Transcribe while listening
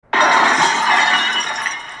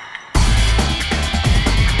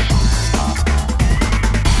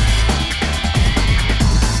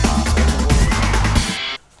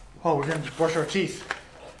brush our teeth.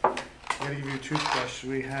 I gotta give you a toothbrush.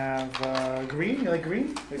 We have green. You like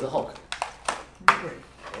green? He's a Hulk.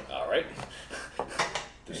 All right.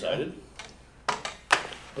 Decided.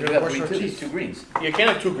 We got green too. Two greens. You can't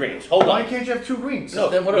have two greens. Hold Why on. can't you have two greens? No.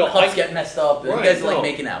 Then what if cups get messed up? Right, You guys are no. like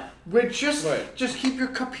making out. We're just keep your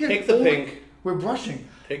cup here. Take the pink. We're brushing.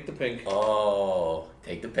 Take the pink. Oh,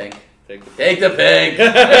 take the pink. Take the Take the pink.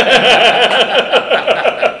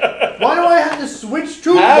 Why do I have to switch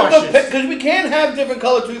toothbrushes? Because we can't have different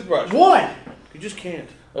color toothbrushes. Why? You just can't.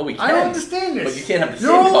 Oh, we can. I don't understand this. But you can't have the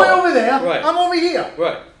You're same all the way color. over there. Right. I'm over here.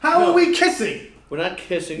 Right. How are we kissing? We're not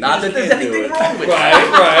kissing. Not You that just there's can't do anything it. wrong with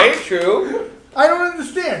Right, true. I don't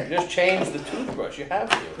understand. Just change the toothbrush. You have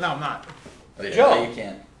to. No, I'm not. Oh, yeah, Joe. no, you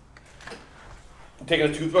can't. Taking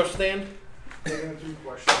a toothbrush stand? Taking a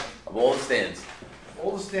toothbrush. Of all the stands.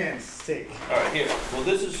 All the stands. Take. All right, here. Well,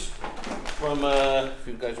 this is from, if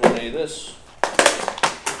you guys want any of this,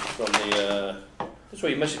 from the, this way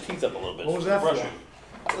you mess your teeth up a little bit. What was that for?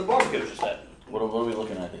 The barbecue, just that. What are we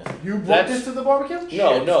looking at here? You brought this to the barbecue?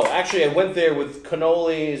 No. Actually, I went there with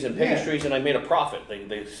cannolis and pastries, and I made a profit.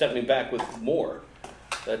 They sent me back with more.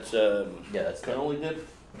 That's that's cannoli dip.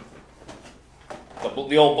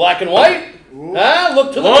 The old black and white. Ooh. Ah,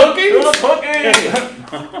 look to the Look cookies. to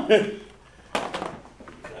the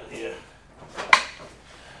Yeah.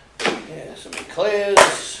 Yeah, some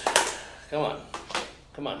eclairs. Come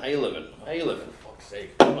on. How you living? For fuck's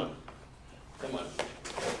sake. Come on.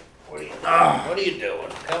 What are you doing?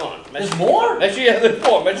 Come on. There's more? There's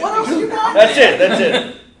more. What else you got? That's it.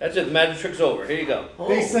 That's it. The magic trick's over. Here you go.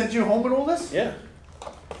 They sent you home with all this? Yeah.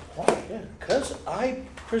 Why? Yeah. Because I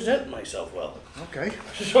present myself well. Okay.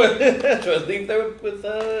 So I leave there with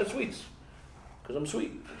sweets. Because I'm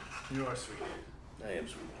sweet. You are sweet. I am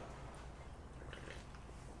sweet.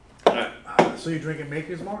 All right. So you're drinking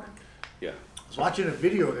Maker's Mark? Yeah. I was watching a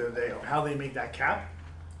video the other day of how they make that cap.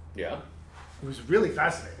 Yeah. It was really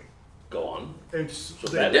fascinating. Go on. It's So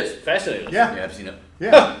that's fascinating. Yeah. Yeah, I've seen it.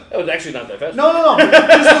 Yeah. That was actually not that fascinating.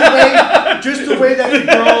 No. Just the way that the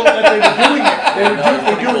girl that they were doing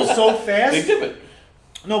it. They do it so fast. They dip it.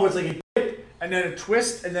 No, but it's like a dip and then a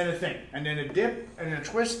twist and then a thing and then a dip and then a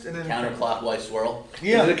twist and then a thing. Counterclockwise swirl.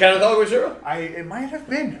 Yeah. Is it counterclockwise zero? It might have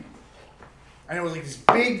been. And it was like this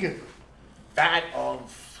big vat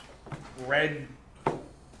of red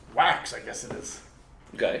wax, I guess it is.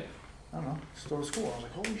 Okay. I don't know. Store to school. I was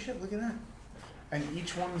like, holy shit, look at that. And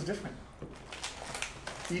each one is different.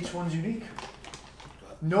 Each one's unique.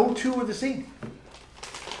 No two are the same.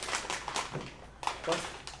 What?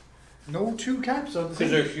 No two caps are the Because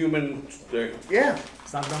same. they're human. Yeah.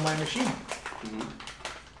 It's not done by a machine.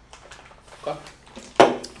 Okay.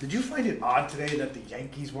 Did you find it odd today that the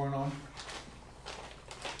Yankees weren't on?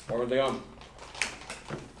 Or are they on?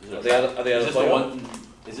 Are they out of Is this the one?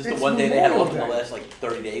 Is this the It's one day they had Memorial off in the Day. last like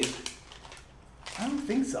 30 days? I don't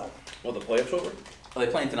think so. Well, the playoffs over? Are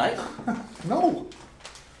they playing tonight? No.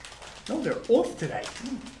 No, they're off today.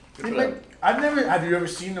 Good for them. Have you ever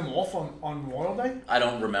seen them off on Memorial Day? I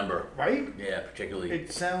don't remember. Right? Yeah, particularly.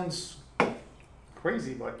 It sounds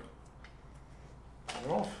crazy, but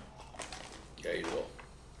they're off. Yeah, you will.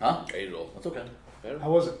 Huh? Yeah, you will. That's okay. Yeah. How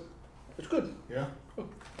was it? It's good. Yeah.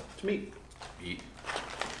 It's meat. Eat.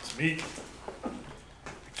 It's meat.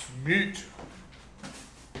 It's meat.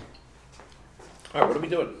 All right, what are we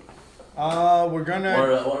doing? We're gonna.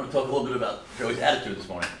 I want to talk a little bit about Joey's attitude this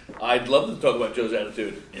morning. I'd love to talk about Joe's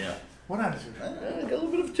attitude. Yeah. What attitude? I got a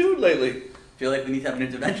little bit of tude lately. Feel like we need to have an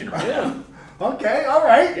intervention right Yeah. now. Okay, all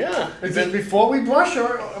right. Yeah. Is this before we brush,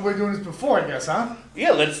 or we're doing this before? I guess, huh?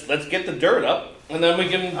 Yeah, let's get the dirt up, and then we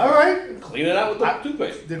can All right. clean it out with the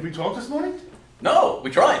toothpaste. Did we talk this morning? No,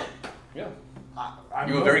 we tried. Yeah.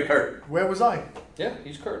 You were very curt. Where was I? Yeah,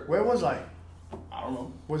 he's Kurt. Where was I? I don't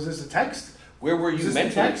know. Was this a text? Where were Is you this the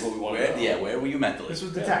mentally? text? What we want to know. Where were you mentally? This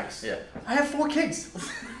was the Yeah. text. Yeah. I have 4 kids.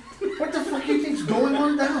 What the fuck do you think's going on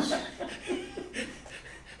in the house?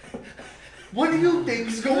 What do you think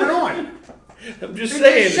is going on? I'm just It's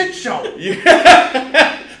saying. a shit show.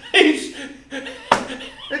 He's-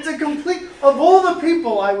 It's a complete. Of all the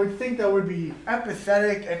people I would think that would be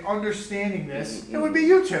empathetic and understanding this, it would be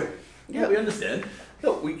you two. Yeah, we understand.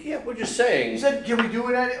 No, we're just You saying. said, "Can we do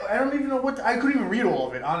it?" I don't even know what. I couldn't even read all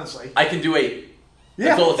of it, honestly. I can do 8. Yeah,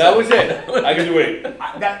 That's all it That said. was it. I can do it.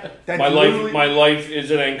 that My literally- life is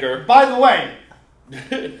an anchor. By the way,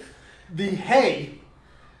 the hey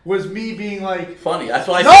was me being like, Funny. That's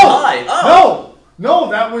why I no, said hi. Oh. no,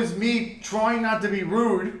 that was me trying not to be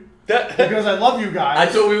rude That, because I love you guys. I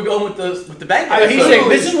thought we were going with the bank. he's saying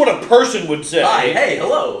this is what a person would say. Hi. Hey.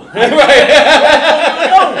 Hello.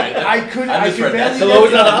 I could I misread that. barely Hello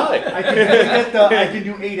is get not a the- hi. I could barely get the. I can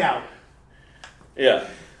do 8 out. Yeah.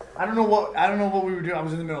 I don't know what we were doing. I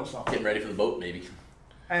was in the middle of something. Getting ready for the boat, maybe.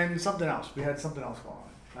 And something else. We had something else going on.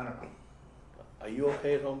 I don't know. Are you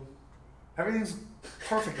okay at home? Everything's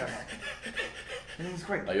perfect at home. Everything's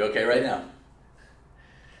great. Are you okay right now?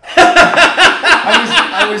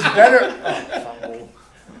 I was better. Oh,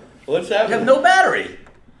 What's You happening? have no battery.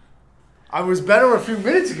 I was better a few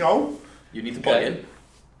minutes ago. You need to plug Okay. in.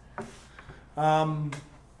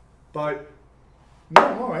 But no,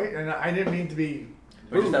 I'm all right. And I didn't mean to be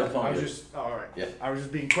We just rude. have a phone I was here. just all right. Yeah. I was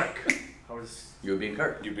just being quick. You were being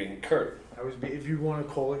curt. You're being curt. If you want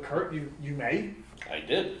to call it curt, you may. I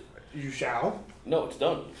did. You shall. No, it's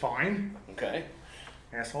done. Fine. Okay.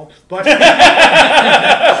 Asshole. But Excuse me?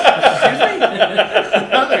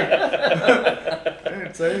 nothing. I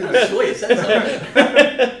didn't say anything. That's the way it said something.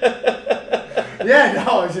 Yeah,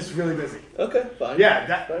 no, I was just really busy. Okay, fine.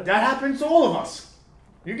 Yeah, Fine. that happens to all of us.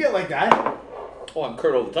 You get like that. Oh, I'm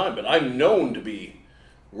curt all the time, but I'm known to be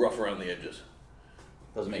rough around the edges.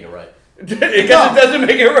 Doesn't make it right. It doesn't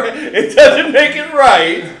make it right. It doesn't make it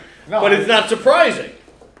right, No, but it's not surprising.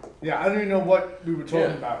 Yeah, I don't even know what we were talking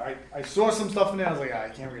Yeah. about. I saw some stuff in there. I was like, I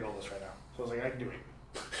can't read all this right now. So I was like, I can do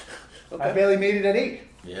it. I Okay. barely made it at 8.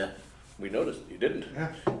 Yeah. We noticed you didn't.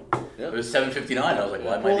 Yeah. It was 7:59. I was like,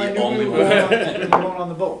 why am Well, I I the knew only we were one? going on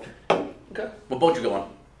the boat. Okay. What boat you go on?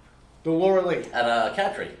 The Laura Lee. At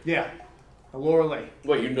Captree. Yeah. The Laura Lee.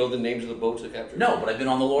 Wait, you know the names of the boats that captured? No, but I've been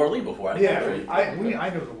on the Laura Lee before. At Yeah, Captree. I know the I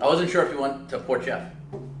Laura. wasn't sure if you went to Port Jeff.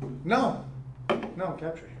 No. No,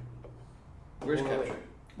 Capture. Where's Laura capture? Lee.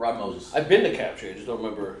 Rob Moses. I've been to capture. I just don't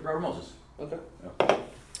remember. Robert Moses. Okay.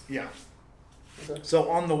 Yeah. Okay. So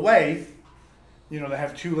on the way, they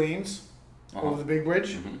have 2 lanes over the big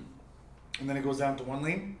bridge, Mhm. and then it goes down to 1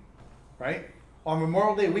 lane, right? On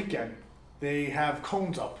Memorial Day weekend, they have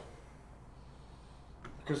cones up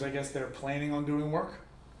because I guess they're planning on doing work,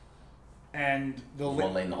 and the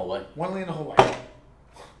One lane the whole way. 1 lane the whole way.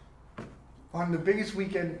 On the biggest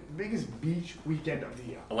beach weekend of the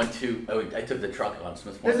year. I took the truck on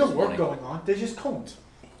Smith's Point There's no this work morning. going on. There's just cones.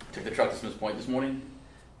 Took the truck to Smith's Point this morning,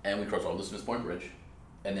 and we crossed over the Smith's Point Bridge,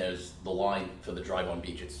 and there's the line for the drive on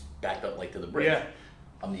beach. It's backed up like to the bridge. Yeah.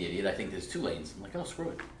 I'm the idiot. I think there's 2 lanes. I'm like, oh, screw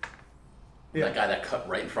it. Yeah. That guy that cut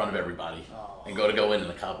right in front of everybody Oh. and go in, and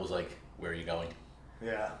the cop was like, where are you going?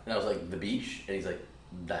 Yeah. And I was like, the beach? And he's like,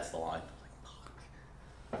 that's the line.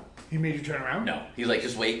 He made you turn around? No. He's like,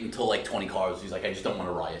 just wait until like 20 cars. He's like, I just don't want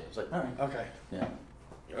to riot. I was like, all right. Okay. Yeah.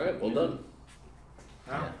 All right. Well done.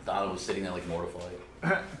 Oh. Yeah. Donna was sitting there like mortified.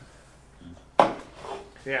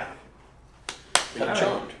 Yeah. Been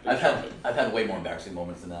charmed. Been charmed. I've had way more embarrassing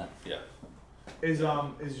moments than that. Yeah. Is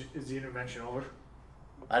the intervention over?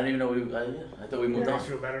 I didn't even know I thought we moved You on. guys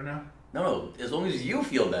feel better now? No, as long as you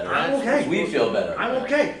feel better. I'm okay. We feel better. I'm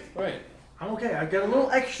okay. Right. I'm okay. I got a little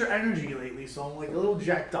extra energy lately, so I'm like a little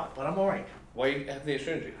jacked up, but I'm alright. Why you have the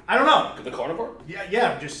extra energy? I don't know. The carnivore?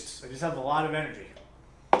 Yeah. I just have a lot of energy.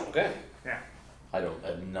 Okay. Yeah. I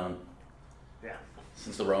have none. Yeah.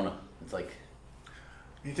 Since the Rona. It's like,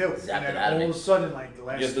 Me too. Zapped And then it out of all me. of a sudden, like the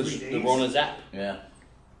last You have 3 the days. Rona Zap. yeah.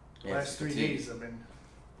 Yeah, Last it's 3 fatigue. days I've been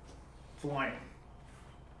flying.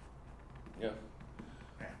 Yeah.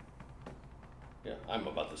 Yeah. Yeah. I'm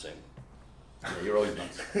about the same. Yeah, you're always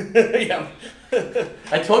nuts. Yeah.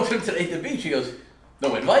 I talked to him today at the beach. He goes,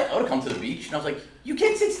 no invite? I would have come to the beach. And I was like, you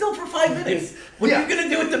can't sit still for 5 minutes. What Yeah. are you going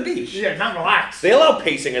to do at the beach? Yeah, not relaxed. They allow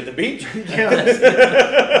pacing at the beach. Yeah,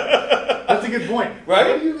 that's a good point. Right?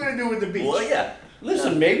 What are you gonna do with the beach? Well, yeah.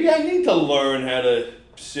 Listen, maybe I need to learn how to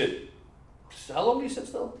sit. How long do you sit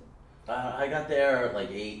still? I got there at like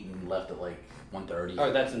 8 and left at like 1:30.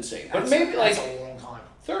 Oh, that's insane. But That's- maybe like that's a long time.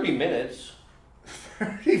 30 minutes.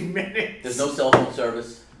 30 minutes. There's no cell phone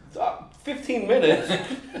service. 15 minutes.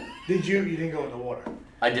 You didn't go in the water.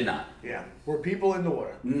 I did not. Yeah. Were people in the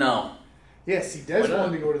water? No. Yeah, see, Des Why not?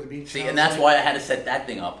 wanted to go to the beach. See, I and was that's like, why I had to set that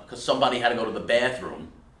thing up, because somebody had to go to the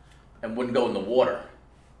bathroom and wouldn't go in the water.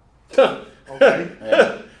 Okay.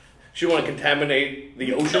 Yeah. She want to contaminate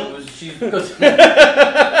the ocean?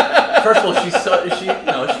 First of all, she's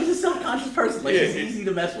a self-conscious person. Like, she's Yeah. easy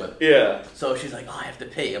to mess with. Yeah. So she's like, oh, I have to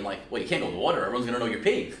pee. I'm like, well, you can't go in the water. Everyone's going to know you're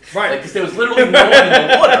peeing. Right. Because there was literally no one in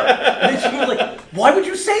the water. And then she was like, why would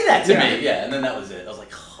you say that to Yeah. me? Yeah, and then that was it. I was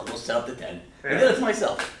like, oh, I'll go set up the tent. Yeah. And then it's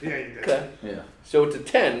myself. Yeah, you did. Okay. Yeah. So it's a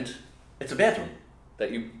tent It's a bathroom. that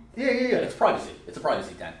you. Yeah. It's privacy. It's a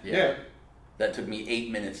privacy tent. Yeah. That took me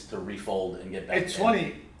 8 minutes to refold and get back. It's in.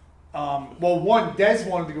 funny. Well, Des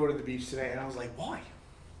wanted to go to the beach today, and I was like, why?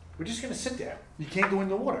 We're just gonna sit there. You can't go in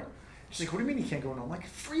the water. She's like, what do you mean you can't go in? I'm like,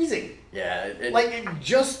 it's freezing. Yeah.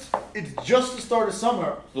 It's just the start of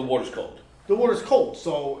summer. The water's cold. The water's cold,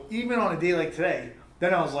 so even on a day like today,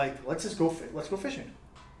 Then I was like, let's just go. Let's go fishing.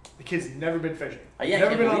 The kids never been fishing. Yeah, I never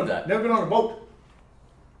can't been believe on that. Never been on a boat.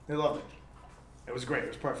 They loved it. It was great. It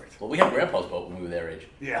was perfect. Well, we had Grandpa's boat when we were their age,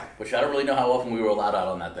 Yeah. which I don't really know how often we were allowed out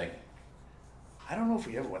on that thing. I don't know if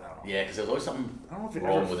we ever went out on it. Yeah, because there was always something I don't know if it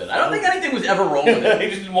wrong ever with it. I don't think anything was ever wrong with it. They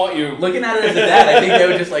just didn't want you. Looking at it as a dad, I think they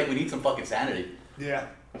were just like, we need some fucking sanity. Yeah.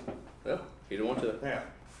 Yeah, he didn't want to. Yeah.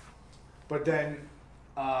 But then,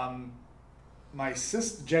 my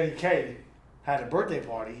sister Jenny Kay had a birthday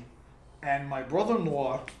party, and my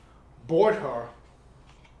brother-in-law bought her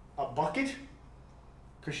a bucket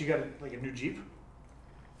because she got like a new Jeep.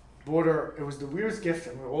 Bought her. It was the weirdest gift,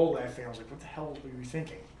 and we were all laughing. I was like, "What the hell were you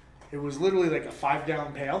thinking?" It was literally like a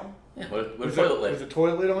 5-gallon pail Yeah, with a with toilet lid. with a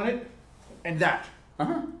toilet lid on it, and that.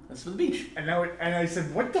 That's for the beach. And now, and I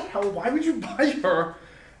said, "What the hell? Why would you buy her?"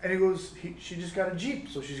 And he goes, "She just got a Jeep,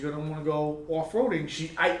 so she's gonna want to go off roading."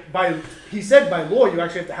 He said by law you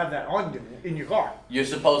actually have to have that on in your car. You're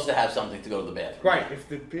supposed to have something to go to the bathroom. Right.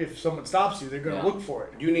 If someone stops you, they're gonna Yeah. look for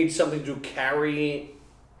it. You need something to carry.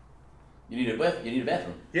 You need a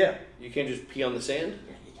bathroom. Yeah. You can't just pee on the sand.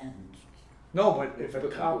 Yeah, you can. No, but if a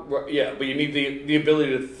cop. Yeah, but you need the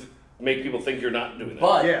ability to make people think you're not doing that.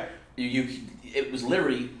 But Yeah. it was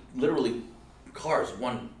literally cars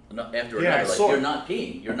one after Yeah, I another. Like saw you're it. not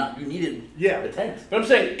peeing. You needed Yeah. the tent. But I'm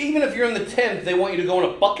saying, even if you're in the tent, they want you to go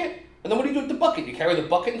in a bucket. And then what do you do with the bucket? You carry the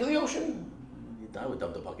bucket into the ocean? I would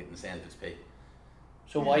dump the bucket in the sand if it's pee.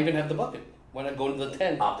 So why even have the bucket? Why not go into the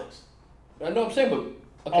tent? Optics. I know what I'm saying, but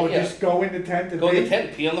Oh, okay, yeah. just go in the tent and Go in the bathe?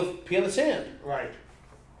 tent, pee on the sand. Right.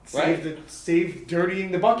 Right. Save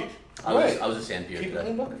dirtying the bucket. I was a sand peer Keep a today.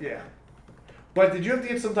 clean bucket. Yeah. But did you have to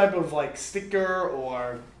get some type of like sticker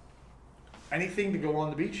or anything to go on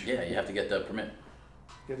the beach? Yeah, you have to get the permit.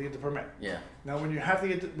 You have to get the permit. Yeah. Now, when you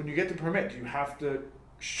get the permit, do you have to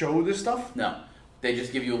show this stuff? No. They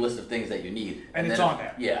just give you a list of things that you need. And it's then on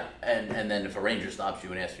there. Yeah. And then if a ranger stops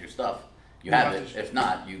you and asks for your stuff, you You have have it. to- If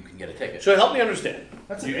not, you can get a ticket. So help me understand.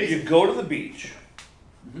 That's you amazing. go to the beach.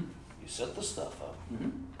 Mm-hmm. You set the stuff up. Mm-hmm.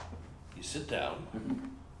 You sit down. Mm-hmm.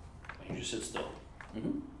 And you just sit still.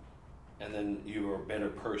 Mm-hmm. And then you're a better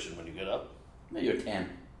person when you get up. No, you're tan.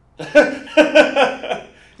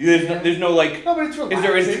 There's no like. No, but it's Is there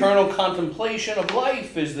relaxing. internal contemplation of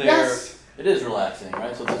life? Is there? Yes. It is relaxing,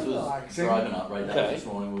 right? So this was Relaxing. driving up, right? That Okay. was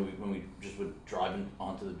this morning when we just were driving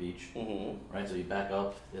onto the beach, Mm-hmm. right? So you back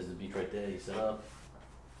up, there's the beach right there, you sit up,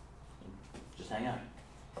 just hang out.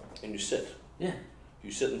 And you sit. Yeah. You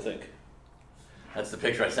sit and think. That's the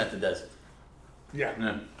picture I sent to Des. Yeah.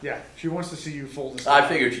 Yeah. Yeah. She wants to see you fold this. I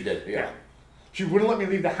figured you did, yeah. Yeah. She wouldn't let me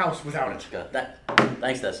leave the house without it. Got that.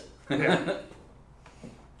 Thanks, Des. Yeah.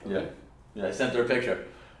 Yeah. Yeah, I sent her a picture.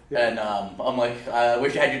 Yeah. And I'm like, I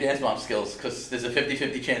wish you had your dance mom skills, because there's a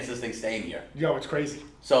 50-50 chance this thing's staying here. Yo, it's crazy.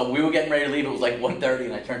 So we were getting ready to leave. It was like 1:30,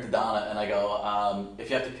 and I turned to Donna and I go, if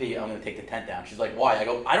you have to pee, I'm going to take the tent down. She's like, why? I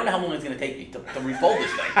go, I don't know how long it's going to take me to refold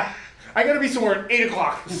this thing. I gotta be somewhere at 8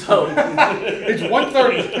 o'clock. So, It's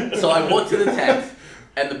 1:30. so I walked to the tent,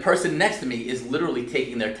 and the person next to me is literally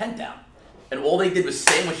taking their tent down. And all they did was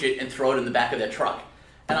sandwich it and throw it in the back of their truck.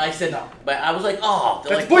 And I said, No. but I was like, oh.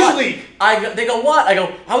 They're That's like, Bush what? League. They go, what? I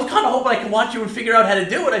go, I was kind of hoping I could watch you and figure out how to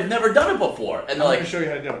do it. I've never done it before. And I'm they're gonna like, show you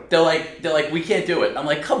how to do it. they're like, we can't do it. I'm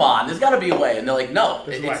like, come on, there's got to be a way. And they're like, no,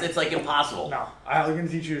 There's a way. it's like impossible. No, I'm gonna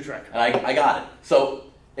teach you a trick. And I got it. So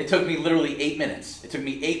it took me literally 8 minutes. It took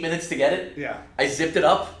me 8 minutes to get it. Yeah. I zipped it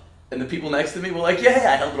up, and the people next to me were like, yeah,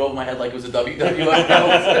 I held it over my head like it was a WWF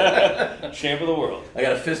belt. Champ of the world. I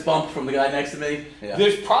got a fist bump from the guy next to me. Yeah.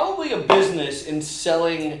 There's probably a business in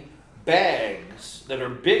selling bags that are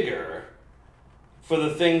bigger for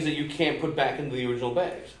the things that you can't put back into the original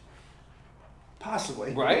bags.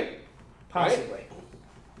 Possibly. Right? Possibly.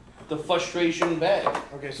 The frustration bag.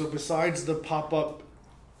 Okay, so besides the pop-up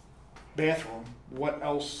bathroom, what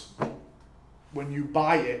else? When you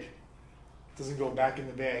buy it, doesn't go back in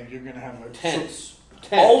the bag. You're gonna have a Tents.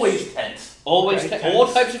 Tents. Always tense. Always Okay, tents. All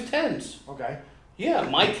tents. types of tents. Okay. Yeah,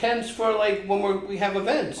 my tents for like when we have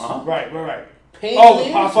events. Uh-huh. Right. Pain Oh, in the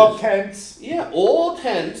the pop-up asses. tents. Yeah, all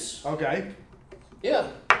tents. Okay. Yeah.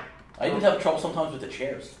 I even have trouble sometimes with the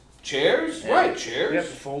chairs. Chairs? Yeah. Right, Yeah, the chairs.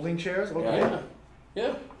 folding chairs. Okay. Yeah.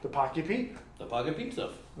 Yeah. The pocket Pete. The pocket Pete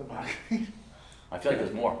stuff. The pocket Pete. I feel like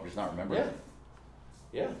there's more. I'm just not remembering.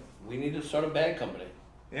 Yeah. Yeah. We need to start a bag company.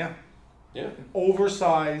 Yeah. Yeah. An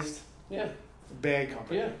oversized Yeah. bag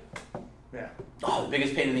company. Yeah. Yeah. Oh, the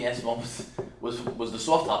biggest pain in the ass was the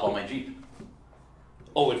soft top on my Jeep.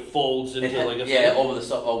 Oh, it folds into It had- like a yeah, thing?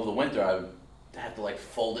 over the winter, I would have to like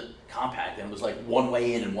fold it compact, and it was like one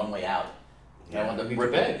way in and one way out. And I Yeah, wanted it to needs rip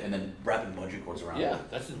a bag. it and then wrapping bungee cords around Yeah,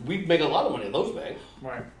 it. we'd make a lot of money in those bags.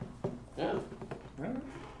 Right. Yeah. All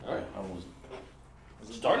right. I was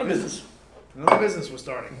Starting a business. Another business we're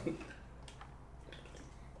starting.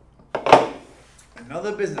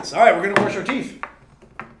 Another business. All right, we're going to brush our teeth.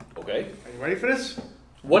 Okay. Are you ready for this?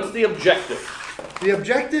 What's the objective? The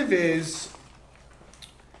objective is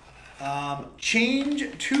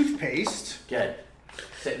Change.toothpaste. Good.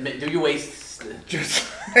 Do your waist. Just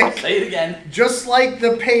Say it again. just like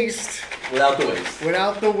the paste Without the waist.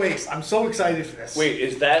 without the waste. I'm so excited for this. Wait,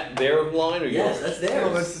 is that their line or Yes, yours? that's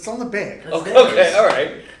No, theirs. it's on the bag. That's Okay, theirs. all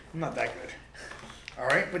right. I'm not that good. All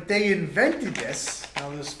right, but they invented this. Now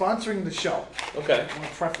they're sponsoring the show. Okay. I want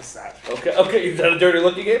to preface that. Okay. Is that a dirty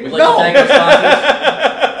look you gave me? We'd like No. to thank our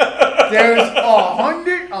sponsors. There's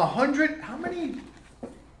 100. How many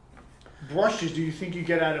brushes do you think you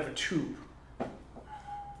get out of a tube?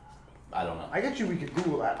 I don't know. I bet you we could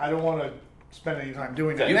Google that. I don't want to spend any time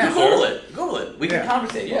doing that You now. can Google it. Google it. We can Yeah.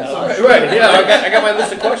 conversate. Yeah, Yeah. okay, right. Yeah, I got my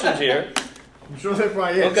list of questions here. I'm sure there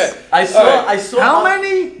probably is. Okay. I saw. All right. I saw. How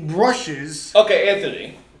many brushes? Okay,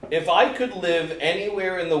 Anthony. If I could live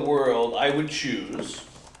anywhere in the world, I would choose.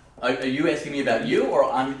 Are you asking me about you, or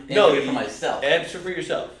I'm No, answering for myself? Answer for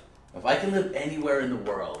yourself. If I can live anywhere in the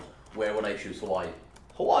world, where would I choose? Hawaii.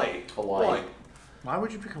 Hawaii. Hawaii. Why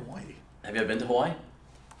would you pick Hawaii? Have you ever been to Hawaii?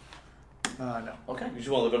 No. Okay. You just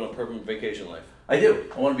want to live on a permanent vacation life. I do.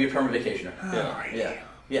 I want to be a permanent vacationer. Alright.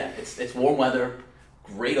 Yeah. It's warm weather,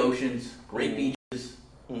 great oceans, great beaches,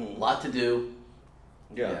 a lot to do.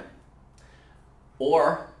 Yeah.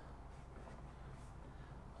 Or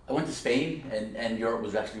I went to Spain, and Europe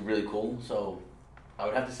was actually really cool. So I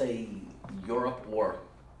would have to say Europe or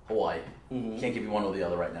Hawaii. Can't give you one or the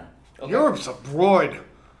other right now. Okay. Europe's abroad.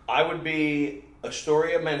 I would be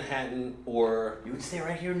Astoria, Manhattan, or You would stay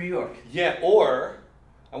right here in New York. or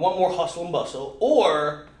I want more hustle and bustle,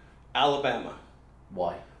 or Alabama.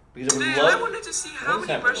 Why? Because I would Man, love. I wanted to see how What is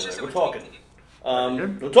many happening brushes over it there? would We're take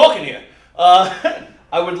talking. to We're talking here.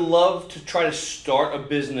 I would love to try to start a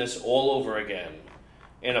business all over again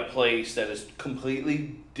in a place that is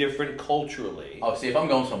completely different culturally. Oh, see, if I'm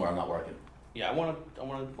going somewhere, I'm not working. Yeah, I want to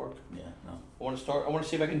work. Yeah, no. I want to start. I want to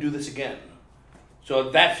see if I can do this again. So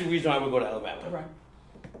that's the reason I would go to Alabama. All right.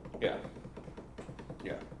 Yeah.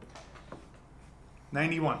 Yeah.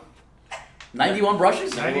 91. 91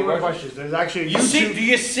 brushes? 91 brushes. There's actually a You see? YouTube. Do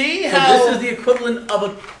you see So how? this is the equivalent of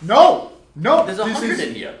a. No. There's 100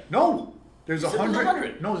 in here. No. There's You said there's 100.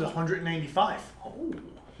 100. No, there's 195. Oh.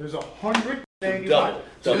 There's 195. Double.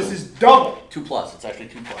 So Double. this is double. 2 plus. It's actually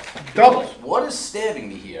 2 plus. Double. What is stabbing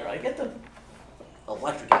me here? I get the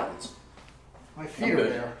electric outlets. My I'm feet are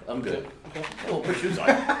good. there. I'm good. Okay. We'll put shoes on.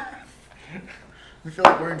 I feel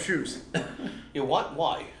like wearing shoes. Yeah. What?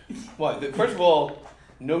 Why? Why? First of all,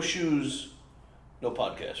 no shoes, no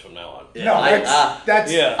podcast from now on. Yeah, No, I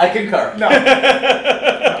that's Yeah. I concur. no.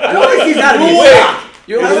 I don't think he's got to be a Wait. sock.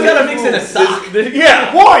 You always got to mix in a sock.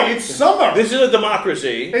 Yeah. Why? It's summer. This is a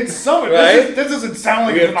democracy. It's summer. Right? This doesn't sound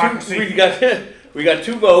like We a have democracy. we got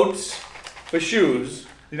 2 votes for shoes.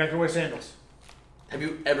 You're not gonna wear sandals. Have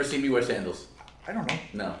you ever seen me wear sandals? I don't know.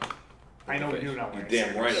 No. I know you're not wearing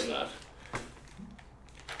Damn sandals. right I'm not.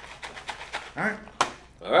 All right.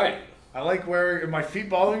 All right. I like wearing. Are my feet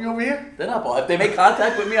bothering you over here? They're not ball. If they make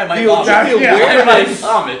contact with me, I might Feel vomit. that- Yeah. I might awareness.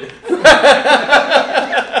 vomit.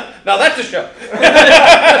 Now that's a show.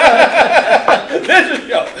 That's a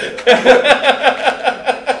show.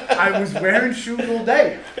 I was wearing shoes all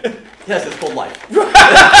day. Yes, it's called life.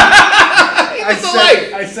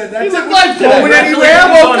 I said that's He it. lived We're life not today. going anywhere.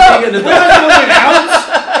 Congratulations Woke on up. being We're an not going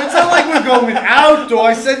out. It's not like we're going outdoor.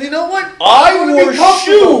 I said, you know what? I wanna wore be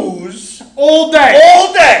comfortable. shoes All day.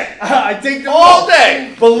 all day. I take them All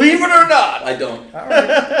day. Believe it or not. I don't. All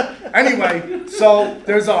right. Anyway, so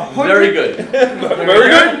there's 100. Very good. Very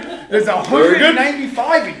good. There's Very good.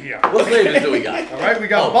 195 in here. What flavors do we got? All right, we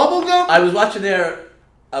got Oh. bubblegum. I was watching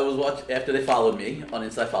after they followed me on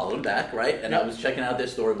Insta, I followed them back, right? And I was checking out their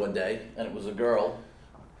story one day, and it was a girl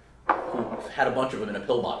who had a bunch of them in a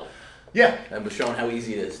pill bottle, Yeah, and was showing how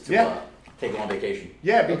easy it is to Yeah. take them on vacation.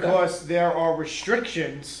 yeah, because there are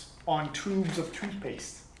restrictions on tubes of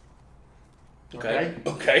toothpaste. Okay.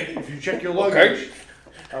 Okay. If you check your Okay. luggage.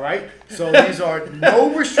 All right. So these are no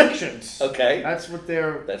restrictions. Okay. That's what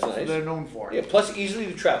they're. That's what nice. they're known for. Yeah. Plus easily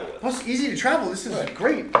to travel with. Plus, easy to travel. This is Right.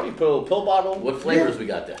 great. You put a little pill bottle. What flavors we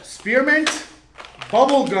got there? Spearmint,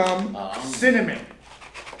 bubblegum, cinnamon.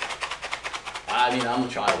 I mean, I'm a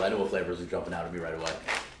child. I know what flavors are jumping out at me right away.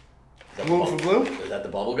 Is that Blue the for bubble- blue. Is that the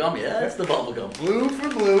bubble gum? Yeah, it's the bubble gum. Blue for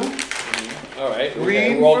blue. All right.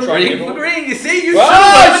 Green We're all for trying to Green get for green. You see, you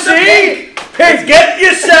Ah, should've went with the see? Pink, get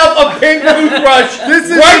yourself a pink toothbrush This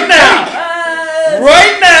is right a now. pink.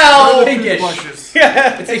 Right now. Pinkish. Toothbrushes. this.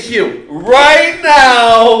 Yeah. It's a hue. Right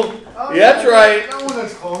now. Oh, Yeah, that's right. That one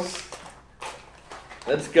that's close.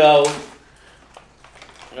 Let's go.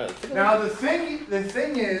 Now the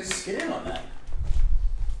thing is, Get in on that.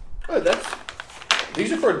 Oh,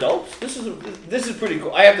 these are for adults. This is pretty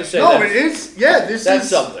cool. I have to say. no, it is. Yeah, That's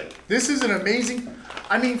something. This is an amazing.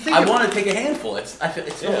 I mean, think I of- want to take a handful. It smells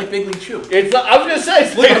like Big League Chew. It's. I was gonna say.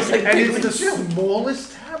 It's Look, it's like and Big it's League the Chew.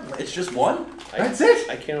 smallest tablet. It's just one? That's it.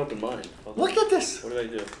 I can't open mine. Hold on. Look at this. What did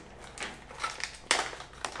I do?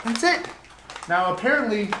 That's it. Now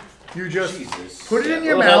apparently, you just Jesus. put it in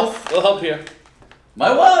your Little mouth, help. Little help here.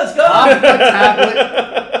 My wallet's pop gone. the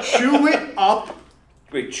tablet, chew it up.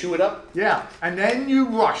 Wait, chew it up. Yeah, and then you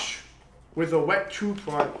brush with a wet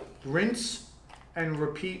toothbrush, rinse, and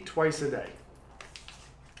repeat twice a day.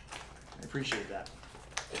 I appreciate that.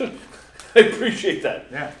 I appreciate that.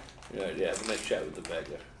 Yeah. Yeah. Have a nice chat with the bag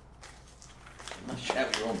there. Let's chat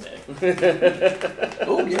with your own bag.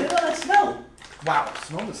 Oh, get it on that smell. Wow,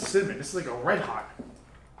 smell the cinnamon. This is like a red hot.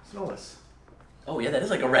 Smell this. Oh, yeah, that is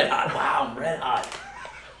like a red hot. Wow, red hot.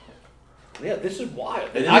 Yeah, this is wild.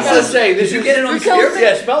 And I gotta say, this did you is. get it on the Look how- spearmint?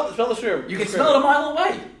 Yeah, smell the spearmint. You can smell it a mile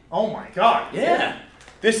away. Oh my god. Yeah.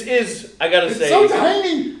 This is. I gotta It's say, so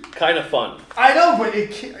tiny. kind of fun. I know, but it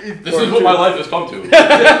can't. This is what my life has come to. This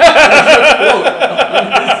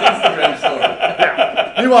Instagram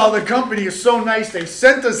story. Meanwhile, the company is so nice, they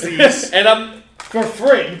sent us these And I'm. for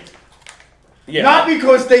free. Yeah. Not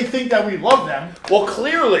because they think that we love them, Well,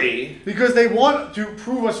 clearly. because they want to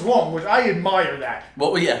prove us wrong, which I admire that.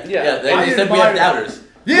 Well, yeah. Yeah. Yeah, they I said we have admire- doubters.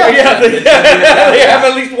 Yeah, Yeah, they have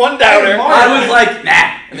at least one doubter. Mark. I was like,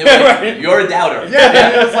 nah. And they were like, Right. you're a doubter. Yeah,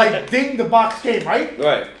 and it was like, ding, the box came, right?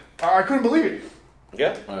 Right. I couldn't believe it.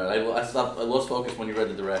 Yeah. All right, I lost focus when you read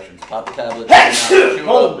the directions. Pop the tablet. chew it up.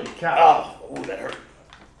 Holy cow. Oh, ooh, that hurt.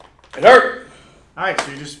 It hurt. Alright,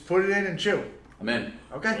 so you just put it in and chew. I'm in.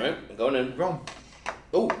 Okay? All right, I'm going in. Boom.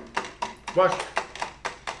 Oh, Brush.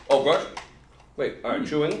 oh, brush. Wait, all right,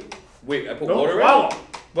 chewing. Wait, I put Don't water swallow. in.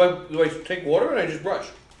 Do I take water and I just brush?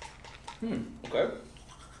 Okay.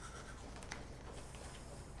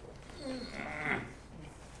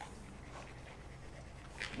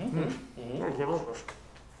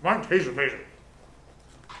 Mine tastes amazing.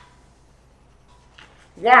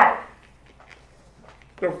 Wow.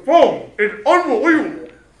 The foam is unbelievable.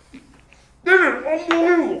 This is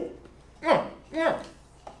unbelievable. Yeah.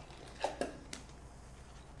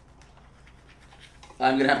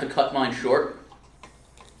 I'm gonna have to cut mine short.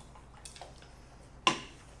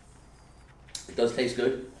 It does taste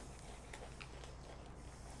good.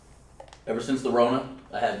 Ever since the Rona,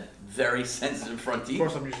 I had very sensitive front Of teeth.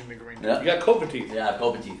 course I'm using the green. You Yeah, got COVID teeth. yeah, I have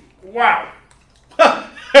COVID teeth. Wow.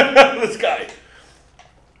 This guy.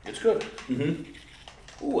 It's good.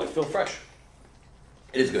 Mm-hmm. Ooh, I feel fresh.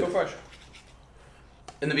 It is I feel good. fresh.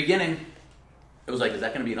 In the beginning, it was like, is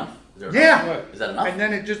that gonna be enough? Is there Yeah. Right. Is that enough? And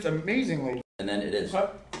then it just amazingly. And then it is. All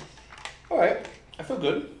right. I feel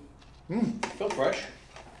good. Mm. I feel fresh.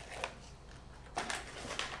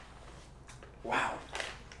 Wow.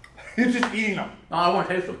 You're just eating them. No, I want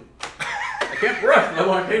to taste them. I can't brush. I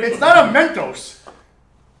want to taste It's them. not a Mentos.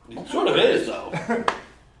 It sort of is, though.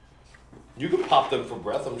 You could pop them for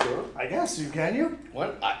breath, I'm sure. I guess you can you?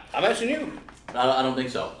 What? I'm asking you. I don't think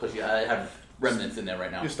so, because I have remnants in there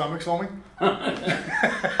right now. Your stomach's foaming?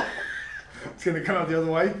 It's gonna come out the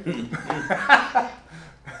other way?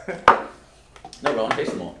 No, bro, I want to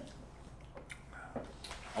taste them all.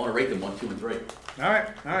 I want to rate them 1, 2, and 3. Alright,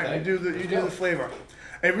 Okay. you do Let's go. the flavor.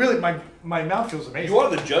 It really my mouth feels amazing. You are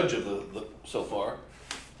the judge of the so far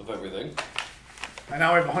of everything. And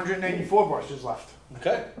now I have 194 brushes left.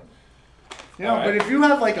 Okay. You know, Alright. but if you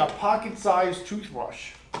have like a pocket-sized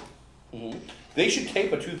toothbrush, They should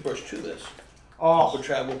tape a toothbrush to this for oh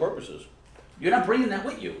travel purposes. You're not bringing that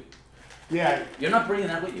with you. yeah, You're not bringing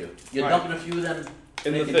that with you. You're Right. dumping a few of them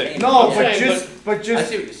In the containers. thing. no, I'm but saying, just I see what you're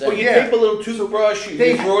But saying. you Yeah. tape a little toothbrush, you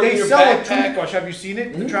they throw it in your sell a backpack. toothbrush. Have you seen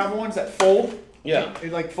it? The travel ones that fold. Yeah.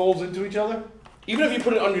 It like folds into each other. Even if you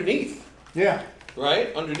put it underneath, Yeah,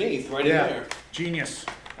 right? Underneath, right yeah, in there. genius.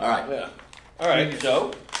 All right, Yeah. All right, Genius.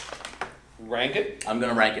 so rank it. I'm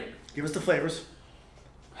going to rank it. Give us the flavors.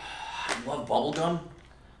 I love bubblegum.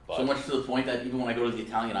 So But- much to the point that even when I go to the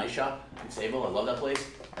Italian ice shop in Sable, I love that place.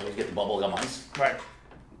 I always get the bubblegum ice. Right.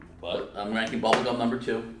 But I'm ranking bubblegum number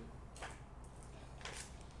 2.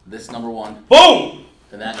 This number 1. boom!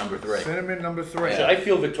 And that number 3. Cinnamon number 3. Should I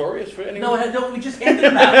feel victorious for anyone? No, we just handed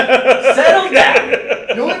them out. Settle down.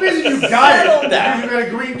 The only reason you got it Settle is down. because you got a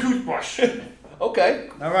green toothbrush. Okay.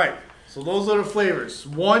 All right. So those are the flavors.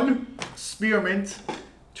 1 spearmint,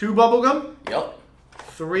 2 bubblegum, Yep.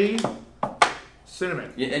 3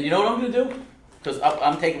 cinnamon. Yeah, and you know what I'm going to do? Because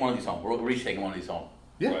I'm taking one of these home. We're each taking one of these home.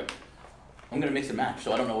 Yeah. Right. I'm gonna mix and match,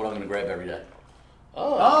 so I don't know what I'm gonna grab every day.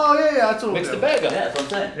 Oh yeah, that's what Mix we'll the do. bag up. Yeah, that's what I'm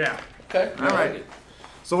saying. Yeah. Okay. All right.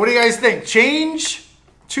 So what do you guys think? Change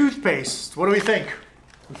toothpaste. What do we think?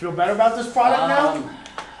 We feel better about this product now?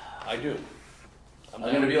 I do. I'm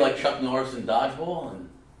gonna be like Chuck Norris in Dodgeball, and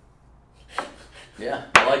yeah,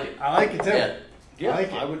 I like it. I like it too. Yeah, Yeah, I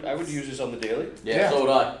like it. I would use this on the daily. yeah, Yeah. so would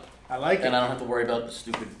I. I like it. And I don't have to worry about the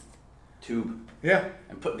stupid tube Yeah.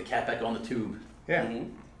 and putting the cap back on the tube, Yeah. Mm-hmm.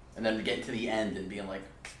 and then getting to the end and being like,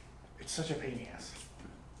 It's such a pain in the ass.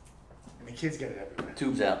 And the kids get it everywhere.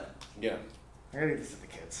 tubes out. Yeah. I gotta get this to the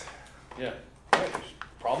kids. Yeah. Right.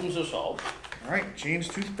 Problems are solved. All right, Change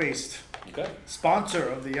toothpaste, Okay. sponsor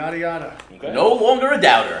of the yada yada. Okay. No longer a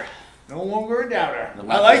doubter. No longer a doubter. I'm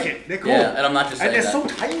I not like just- it. They're cool. Yeah, and I'm not just And saying they're that.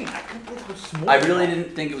 so tiny. I couldn't believe how small. I they really are.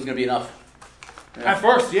 didn't think it was gonna be enough. At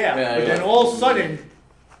first, yeah. Yeah, But yeah. then all of a sudden, it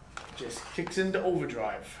just kicks into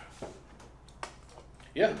overdrive.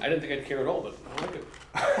 Yeah, I didn't think I'd care at all, but I like it.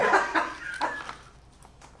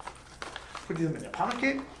 Put them in your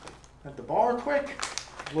pocket, at the bar quick,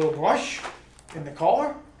 a little brush in the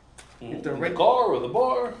car. Get the In red the car or the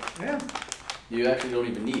bar. Yeah. You actually don't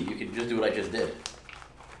even need. You can just do what I just did.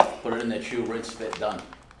 Put it in that shoe, rinse, spit, done.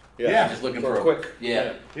 Yeah. Just looking For for a quick.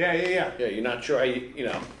 Yeah. Yeah, yeah, yeah. Yeah, you're not sure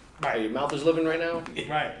how how your mouth is living right now.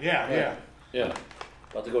 Right, yeah, yeah. Yeah.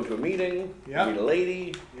 About to go to a meeting. Yeah. Meet a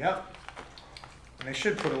lady. Yep. And they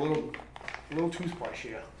should put a little toothbrush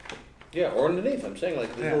here. Yeah, or underneath. I'm saying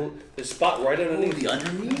like Yeah. this spot right Ooh, underneath. the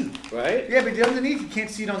underneath. Right? Yeah, but the underneath you can't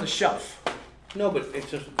see it on the shelf. No, but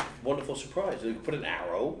it's a wonderful surprise. You put an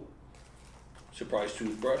arrow. Surprise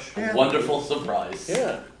toothbrush. Yeah. Wonderful surprise.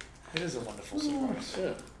 Yeah. It is a wonderful surprise.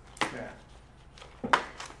 Yeah. Yeah.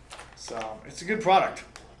 So it's a good product.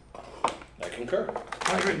 I concur.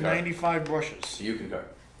 195 brushes. You concur.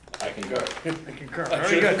 I concur. I concur. I Very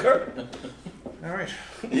should good. concur. All right.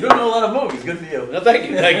 You don't know a lot of movies. Good for you. No, thank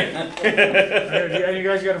you. Thank you. And you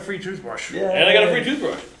guys got a free toothbrush. Yeah. And I got a free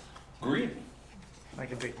toothbrush. Green. I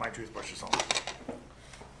can take my toothbrushes home.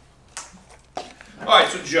 All right,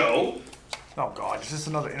 so Joe. Oh God, is this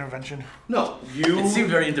another intervention? No, you. It seemed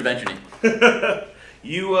very intervention-y.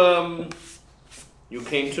 You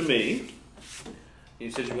came to me. You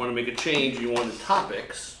said you want to make a change. You wanted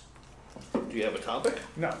topics. Do you have a topic?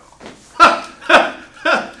 No.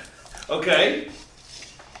 Okay.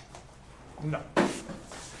 No.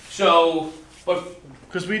 So, but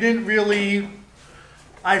Because we didn't really.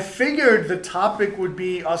 I figured the topic would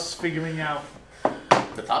be us figuring out.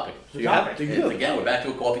 The topic. So The you topic. have- it's- Again, we're back to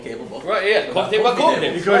a coffee table book. right, yeah, coffee table, Coffee coffee table.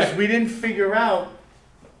 table. Because Right. we didn't figure out,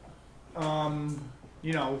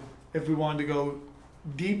 if we wanted to go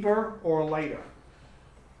deeper or lighter.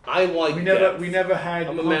 I like We that. never had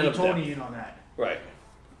I'm a man Hunky of Tony depth. in on that. Right.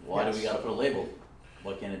 Why Yes. do we gotta put a label?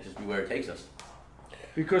 Why can't it just be where it takes us?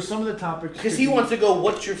 Because some of the topics. Because could he be- wants to go.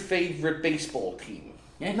 What's your favorite baseball team?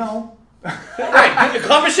 Yeah. No. Right. The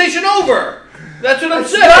conversation over. That's what I'm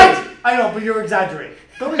saying. Right? I know, but you're exaggerating.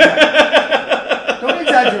 Don't exaggerate. Don't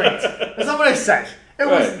exaggerate. That's not what I said. It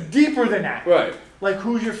was Right. deeper than that. Right. Like,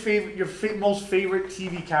 who's your favorite, most favorite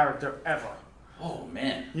TV character ever? Oh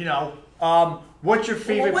man. You know, what's your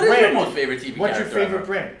favorite What is brand? your most favorite TV What's your character favorite ever?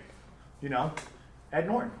 brand? You know, Ed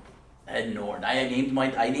Norton. Ed Norton.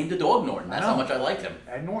 I named the dog Norton. That's I how know. much I liked him.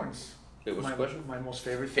 Ed Norton's Wait, what's my, the question? my most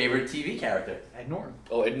favorite. Favorite TV character. Ed Norton.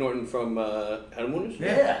 Oh, Ed Norton from Honeymooners?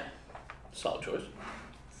 Yeah. Solid choice.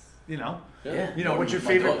 You know, Yeah. you know, what's your Norton's my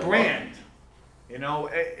favorite dog. brand? You know,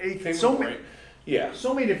 Favorite so many, brand? Yeah.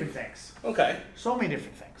 so many different things. Okay. So many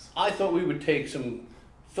different things. I thought we would take some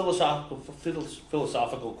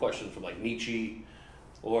philosophical questions from like Nietzsche,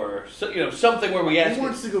 or something where we ask Who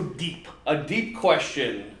wants to go deep? a deep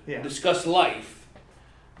question, Yeah. discuss life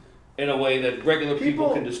in a way that regular people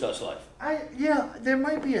People- can discuss life. Yeah, there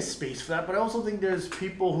might be a space for that, but I also think there's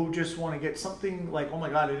people who just want to get something like, oh my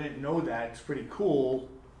God, I didn't know that. It's pretty cool.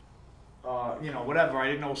 Whatever. I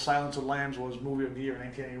didn't know Silence of the Lambs was movie of the year in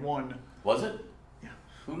 1981. Was it? Yeah.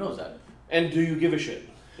 Who knows that? And do you give a shit?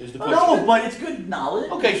 Is the question. No, but It's good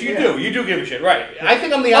knowledge. Okay, so Yeah. you do give a shit, right? I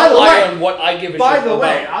think I'm the By the outlier way- on what I give a by shit the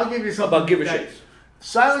way, about. I'll give you something About give a that- shit.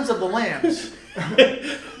 Silence of the Lambs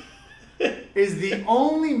is the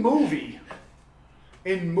only movie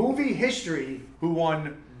in movie history who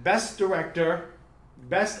won Best Director,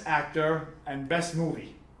 Best Actor, and Best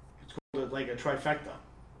Movie. It's called like a trifecta.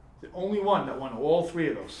 The only one that won all three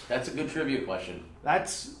of those. That's a good trivia question.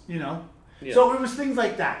 That's Yeah. So it was things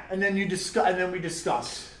like that, and then we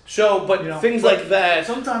discuss. So, but things but like that.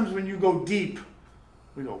 Sometimes when you go deep,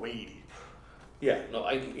 we go way deep. Yeah, no,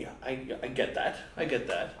 I get that. I get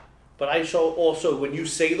that. But also, when you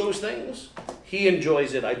say those things, he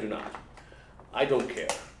enjoys it, I do not. I don't care.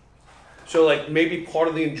 So, like, maybe part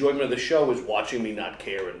of the enjoyment of the show is watching me not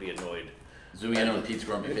care and be annoyed. Zooming in on Pete's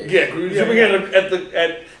grumpy face. Yeah, zooming in at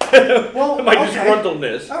my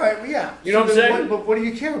disgruntledness. All right, well, yeah. You know what I'm saying? But what do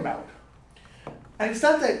you care about? And it's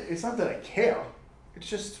not that I care. It's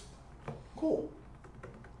just cool.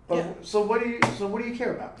 But Yeah. So what do you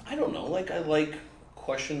care about? I don't know. Like, I like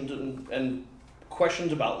questions and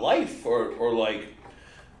questions about life, or like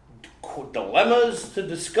dilemmas to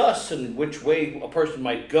discuss and which way a person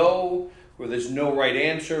might go, where there's no right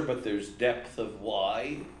answer, but there's depth of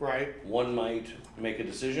why. Right. One might make a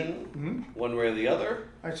decision, one way or the other.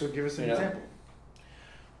 All right, so give us an example.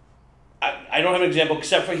 I don't have an example,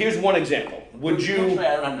 except for, here's one example. Would you... Actually,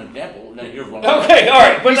 I don't have an example. Then here's one. Okay, all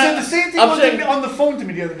right. But you said the same thing on the phone to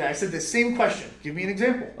me the other day. I said the same question. Give me an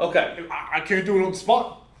example. Okay. I can't do it on the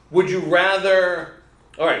spot. Would you rather...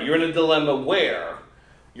 All right, you're in a dilemma where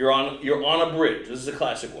you're on a bridge. This is a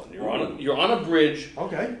classic one. You're on a bridge.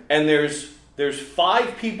 Okay. And there's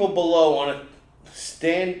 5 people below on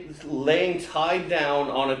laying tied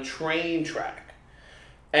down on a train track.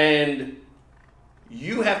 And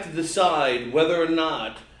you have to decide whether or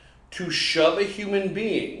not to shove a human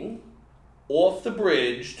being off the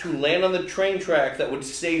bridge to land on the train track that would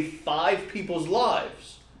save 5 people's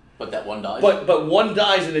lives. But that one dies? But one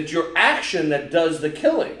dies, and it's your action that does the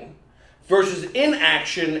killing versus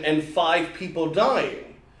inaction and 5 people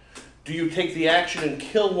dying. Do you take the action and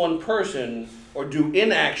kill one person, or do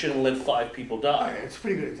inaction and let 5 people All die? right, it's a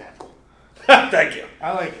pretty good example. Thank you.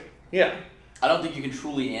 I like it. Yeah. I don't think you can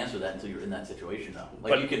truly answer that until you're in that situation, though.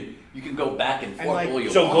 Like, But you can go back and forth like, all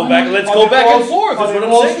you So want. go back. Let's go back and forth. Are Is they what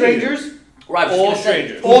I'm all saying to you. strangers? Right, I was All gonna say,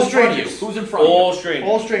 strangers. who's All in front of you? strangers. Who's in front of All you? strangers.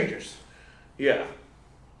 All strangers. Yeah.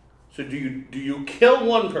 So do you kill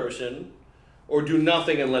one person, or do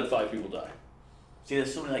nothing and let 5 people die? See,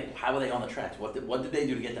 there's so many, like, how were they on the tracks? What did they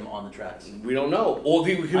do to get them on the tracks? We don't know.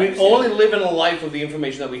 We can understand. only live in a life of the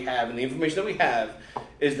information that we have, and the information that we have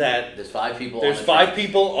is that There's 5 people there's on the 5 tracks.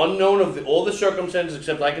 people unknown of all the circumstances,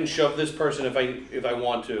 except I can shove this person if I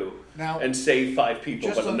want to, Now, and save 5 people.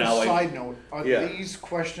 just But on now a side note, are Yeah. these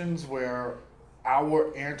questions where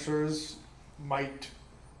our answers might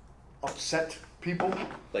upset people?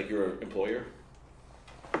 like your employer,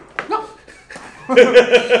 No.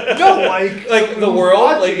 No, like like the who's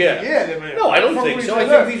watching, watching. yeah. Yeah. They may- No, I don't from think what so. you I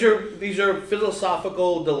said think these are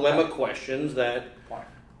philosophical dilemma questions that Fine.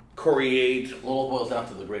 create It all boils down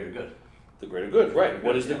to the greater good. the greater good. Right.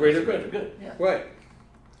 What is the greater good? good? Yeah. Right.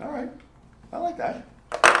 All right. I like that.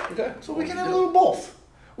 Okay. So we can have a little both.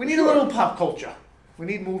 We need a little pop culture. We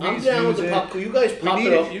need movies. I'm down with the music. pop. You guys pop need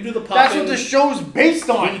it it. up. You do the pop. That's what the show's based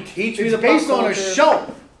on. Teach me it's the pop based on a culture.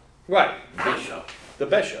 show. Right. Big show. The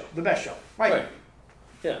best show. The best show. Right.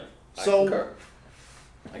 Yeah. I So- concur.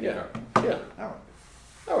 I get her. Yeah. All right.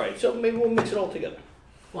 All right. So maybe we'll mix it all together.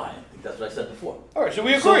 Well, I think that's what I said before. All right. So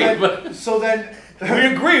we So agree. then, so then, We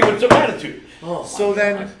agree with some attitude. Oh, so my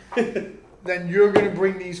then, God. then you're gonna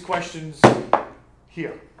bring these questions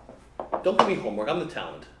here. Don't give me homework. I'm the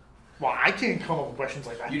talent. Well, I can't come up with questions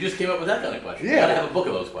like that. You just came up with that kind of question. Yeah. You gotta have a book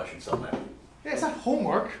of those questions somewhere. Yeah, it's not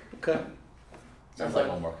homework. Okay. Sounds like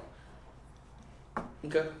homework.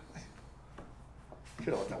 Okay.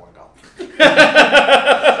 Should have let that one go.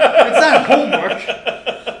 It's not homework.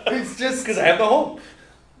 It's just Because I have the home.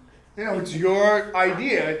 it's your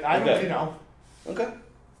idea. I don't, Okay. Okay.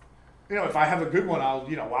 if I have a good one, I'll,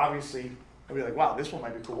 obviously, I'll be like, wow, this one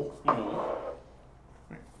might be cool.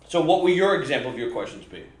 So what will your example of your questions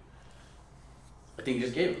be? I think you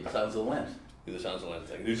just gave it. The Silence of the Lambs. The Sounds of the Land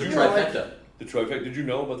thing. The Yeah, like- trifecta. The trifecta. Did you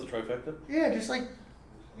know about the trifecta? Yeah, just like,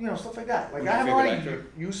 stuff like that. Like Who's I have a your lot favorite of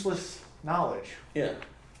actor? useless knowledge. Yeah.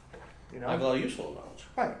 I have a lot of useful knowledge.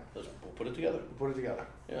 Right. We'll put it together. Put it together.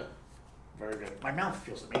 Yeah. Very good. My mouth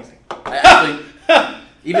feels amazing. I actually,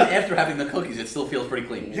 even after having the cookies, it still feels pretty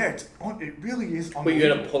clean. Yeah, it really is But you got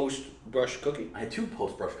a unbelievable. post-brush cookie? I had 2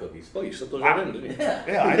 post-brush cookies. Oh, you slipped those Wow. right in, didn't you? Yeah.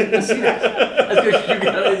 Yeah, I didn't see that. That's because you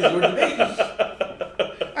guys were debating.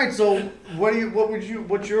 All right, so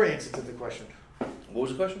what's your answer to the question? What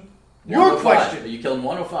was the question? Your 1 or 5. question. Are you killing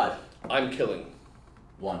 1 or 5? I'm killing.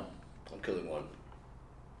 1. I'm killing one.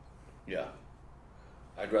 Yeah.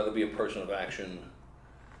 I'd rather be a person of action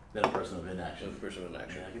Then a person of than inaction. a person of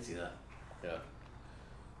inaction. Yeah, I can see that. Yeah.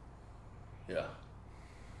 Yeah.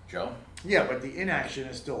 Joe? Yeah, but the inaction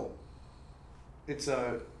is still. There's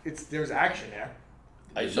action there.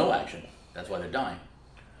 There's no action. That's why they're dying.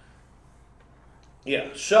 Yeah.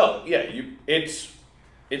 So yeah,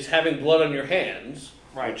 it's having blood on your hands,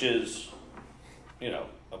 Right. which is,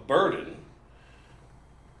 a burden.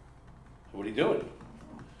 What are you doing?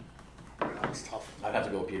 I'd have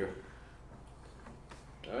to go with Peter.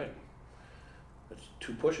 All right. That's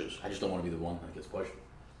 2 pushes. I just don't want to be the one that gets pushed.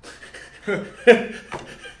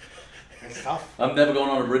 It's tough. I'm never going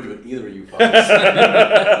on a bridge with either of you fuckers.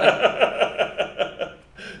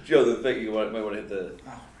 Joe, the thing you might want to hit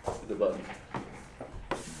the button.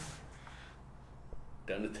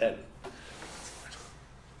 Down to 10.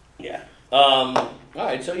 Yeah. All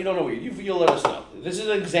right. So you don't know what you'll let us know. This is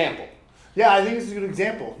an example. Yeah, I think this is a good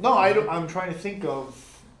example. No, I don't, I'm trying to think of,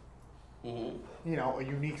 Mm-hmm. you know, a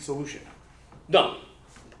unique solution. No,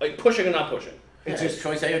 like pushing or not pushing. It's just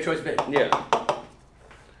choice A or choice B. Yeah.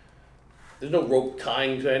 There's no rope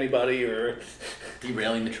tying to anybody or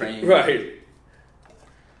Derailing the train. right.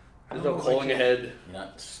 I There's don't no know if I calling can- ahead. You're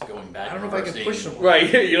not just going back. I don't know and if I can reversing. push someone.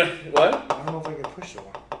 Right. You know what? I don't know if I can push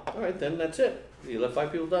someone. All right, then that's it. You let 5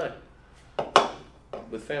 people die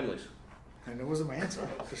with families. And it wasn't my answer.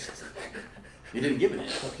 Just You didn't give it.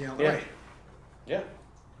 looking out the Yeah. way. Yeah.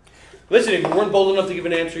 Listen, if you weren't bold enough to give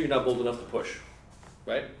an answer, you're not bold enough to push,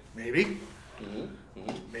 right? Maybe. Mm-hmm.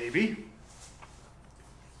 Mm-hmm. Maybe.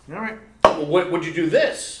 All right. Well, would you do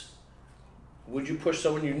this? Would you push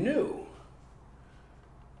someone you knew?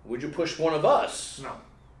 Would you push one of us No.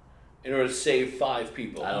 in order to save 5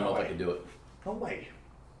 people? I don't know No if I way. can do it. No way.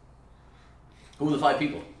 Who are the 5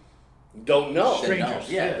 people? Don't know. Then no. Strangers.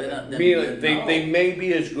 Yeah, Yeah. they're not, I then, mean, then they, no. they may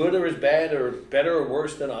be as good or as bad or better or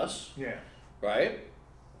worse than us, Yeah. right?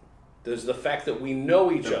 There's the fact that we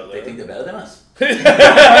know each other. They think they're better than us. You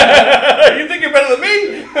think you're better than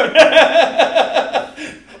me?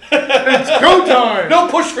 It's go time! No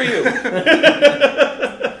push for you.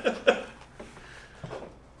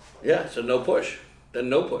 Yeah, so no push. Then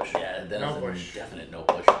no push. Yeah, then No it's push. a definite no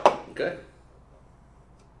push. Okay.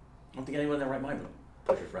 I don't think anyone in their right mind would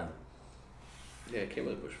push a friend. Yeah, I can't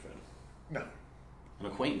really push a friend. No. An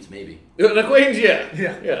acquaintance, maybe. An acquaintance, yeah.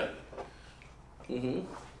 Yeah. Yeah. Mm-hmm.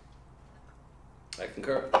 I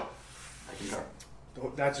concur. I concur.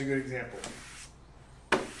 Oh, that's a good example.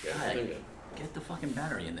 Yeah, God, I think that. Get the fucking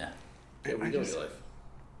battery in there. Yeah, what I are you doing in just- your life?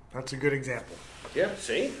 That's a good example. Yeah,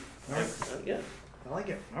 see? All right. Yeah, I like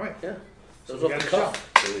it. All right. yeah. So Those we off got the a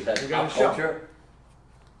cuff. So we've had We got pop a show. culture,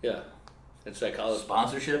 Yeah. And psychology.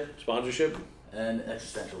 sponsorship, Sponsorship. and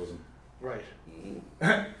existentialism. Right. Mm-hmm.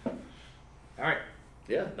 All right.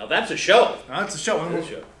 Yeah. Now that's a show. Now that's the show. That's a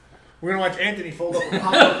show. We're going to watch Anthony fold up a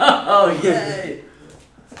pop-up. Oh, yay!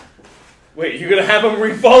 Wait, you're gonna have them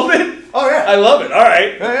refold it? Oh, yeah. I love it. All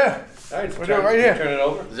right. Yeah, yeah. All right. We'll do it right here. Turn it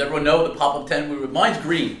over. Does everyone know the pop-up tent? Mine's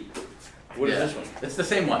green. What is Yeah. this one? It's the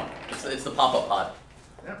same one. It's the pop-up pod.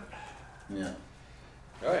 Yeah. Yeah.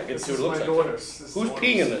 All right. Get to This see is what it looks my like. daughter's. This is Who's daughter's.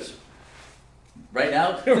 peeing in this? Right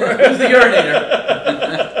now, who's the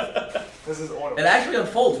urinator? This is order. It actually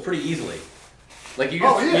unfolds pretty easily. Like you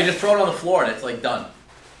just, Oh, yeah. you just throw it on the floor and it's like done.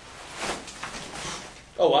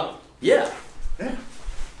 Oh wow. Yeah. Yeah.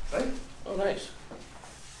 Right? Oh nice.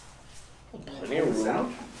 Plenty of room.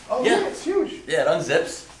 Sound? Oh, Yeah. yeah. It's huge. Yeah, it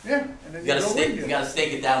unzips. Yeah. And then You gotta go stake. in You there. gotta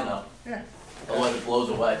stake it down though. Yeah. Otherwise it blows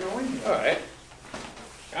away. Go in there. All right.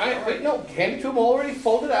 All right. Wait. No. Hand it to him already.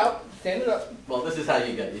 Fold it out. Stand it up. Well, this is how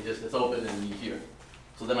you get. It's open and you hear.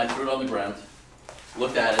 So then I threw it on the ground,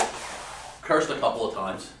 looked at it, cursed a couple of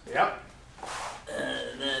times, Yep.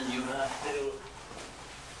 and then you have to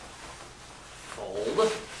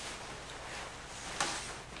fold.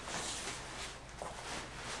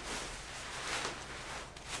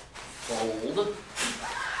 Fold.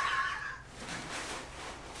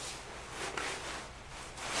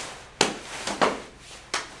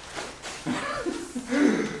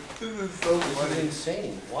 This is so This is funny.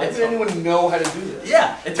 insane. Why It's would anyone know how to do this?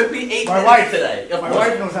 Yeah, it took me 8 My minutes wife. today. Of My course.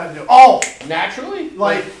 wife knows how to do it. Oh! Naturally?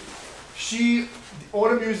 Like, she,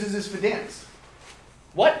 autumn uses this for dance.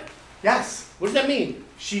 What? Yes. What does that mean?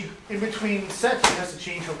 She, in between sets, she has to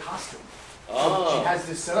change her costume. So Oh. she has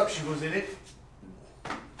this set up, she goes in it.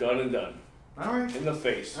 Done and done. Alright. In the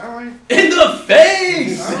face. Alright. In the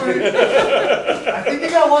face! Alright. I think you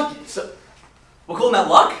got lucky. So, we're calling that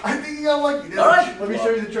luck? I think you got lucky. All right. Let me show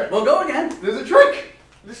you the trick. Well, go again. There's a trick.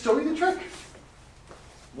 Let's show you the trick.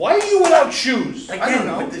 Why are you without shoes? Again,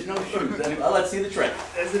 know. but there's no shoes. Well, let's see the trick.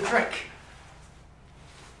 There's a trick.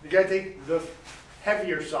 You gotta take the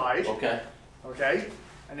heavier side, Okay. okay?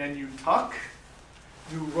 And then you tuck,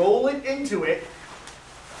 you roll it into it.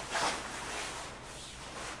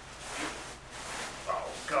 Oh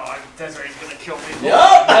God, Desiree's gonna kill me.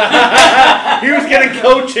 Yup! He was getting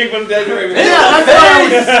coaching from Desiree. Yeah,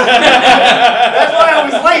 that's why I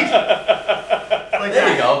was late. Like There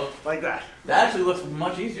that. you go. Like that. That actually looks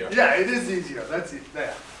much easier. Yeah, it is easier. That's it.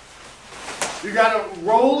 There. You gotta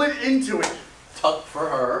roll it into it. Tuck for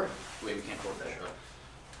her. Wait, we can't close that shirt.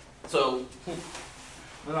 So,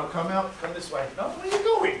 No, come out. Come this way. No, where are you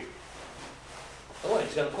going? Oh, wait,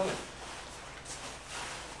 he's got a point.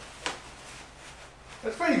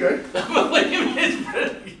 That's pretty good.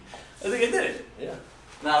 I think I did it. Yeah.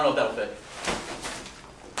 No, I don't know if that'll fit.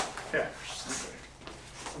 Yeah.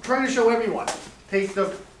 I'm trying to show everyone. Take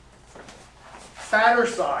the fatter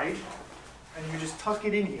side and you just tuck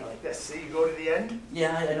it in here like this. See, you go to the end,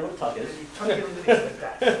 Yeah, I know what tuck and is. you tuck it underneath like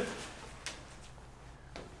that.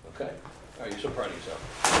 Okay. All right, you're so proud of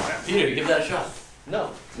yourself. Peter, give that a shot.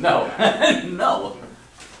 No. No. No.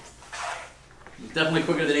 It's definitely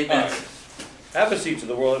quicker than 8 minutes. Have a seat so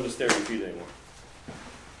the world doesn't stare at your feet anymore.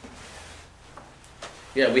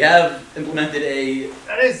 Yeah, we have implemented a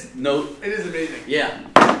That is, note. it is amazing. Yeah.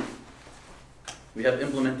 We have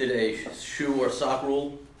implemented a shoe or sock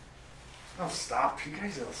rule. Oh, stop. You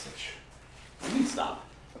guys are such... What do you mean stop?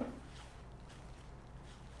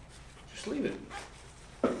 Just leave it.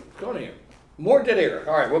 Go on here. More dead air.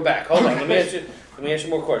 All right, we're back. Hold on. Let me ask you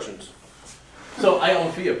more questions. So I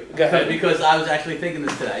own for you. Go ahead. Because I was actually thinking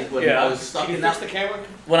this today when I was stuck Can in you fix that. the camera?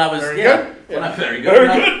 When I was Very yeah. good. When I very Very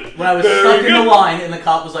good. good. When I was Very stuck in good. the line and the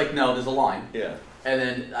cop was like, "No, there's a line." Yeah. And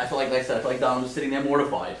then I felt like I said, Donald was sitting there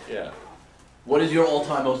mortified. Yeah. What is your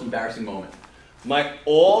all-time most embarrassing moment? My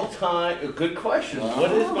all-time, good question.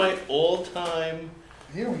 What is my all-time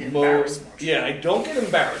You don't get embarrassed much. Yeah, I don't get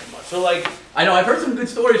embarrassed much. So like, I know I've heard some good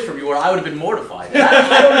stories from you where I would have been mortified.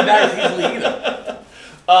 I don't embarrass easily either.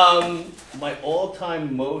 my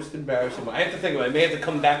all-time most embarrassing. I have to think about it. I may have to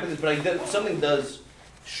come back with this, but something does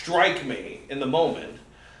strike me in the moment.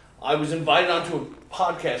 I was invited onto a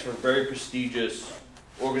podcast for a very prestigious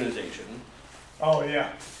organization, Oh,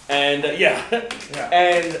 yeah. and yeah, Yeah.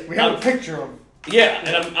 and We have a picture of... yeah,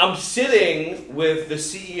 and I'm sitting with the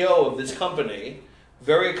CEO of this company,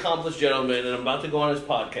 very accomplished gentleman, and I'm about to go on his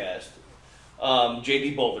podcast,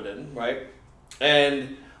 JD Bovenden, right?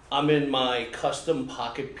 And I'm in my custom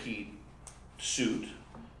Pocket Pete suit,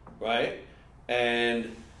 right?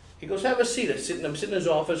 And he goes, "Have a seat." I'm sitting in his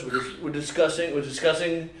office. We're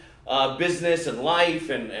discussing business and life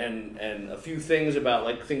and a few things about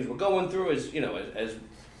like things we're going through as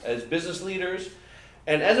as business leaders.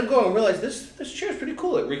 And as I'm going, I realize this chair's pretty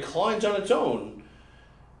cool. It reclines on its own,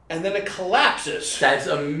 and then it collapses. That's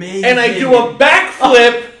amazing. And I do a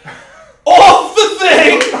backflip off the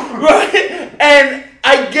thing, right?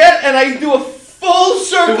 And I do a full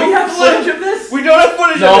circle Do we have flip. footage of this? We don't have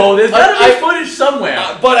footage of it. No, there's gotta be I- footage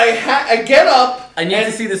somewhere. But I get up. I need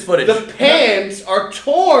and to see this footage. The pants are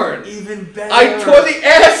torn. Even better. I tore the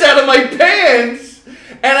ass out of my pants,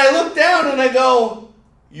 and I look down and I go,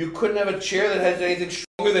 "You couldn't have a chair that has anything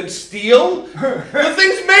stronger than steel? The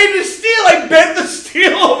thing's made of steel. I bent the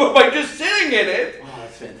steel over by just sitting in it." Oh,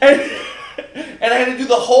 that's fantastic. And I had to do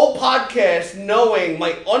the whole podcast knowing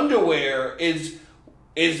my underwear is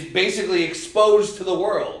basically exposed to the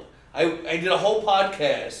world. I did a whole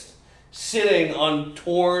podcast sitting on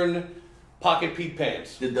torn Pocket Pete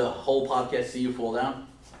pants. Did the whole podcast see you fall down?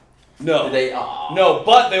 No. Did they? No,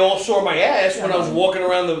 but they all saw my ass when I was walking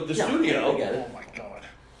around the Yeah, studio. I get it. Oh, my God.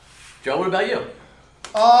 Joe, what about you?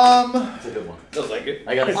 That's a good one. Feels like it.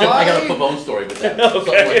 I got a Pavone story with that.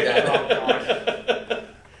 Something like that. Oh, God.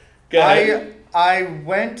 Go ahead. I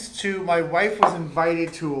went to... My wife was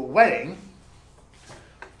invited to a wedding.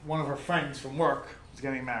 One of her friends from work was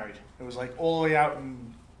getting married. It was like all the way out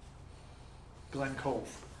in Glen Cove.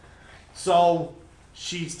 So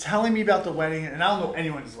she's telling me about the wedding, and I don't know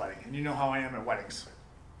anyone's wedding, and you know how I am at weddings.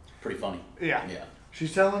 Pretty funny. Yeah. Yeah.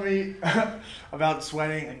 She's telling me about this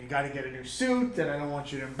wedding, and you got to get a new suit, and I don't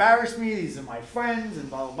want you to embarrass me. These are my friends, and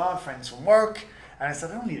blah, blah, blah, friends from work. And I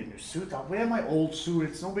said, I don't need a new suit. I'll wear my old suit.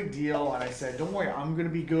 It's no big deal. And I said, don't worry, I'm going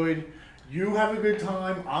to be good. You have a good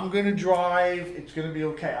time. I'm going to drive. It's going to be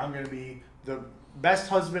okay. I'm going to be the best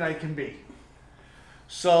husband I can be.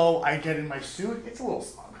 So I get in my suit. It's a little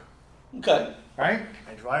snug. Okay. Right?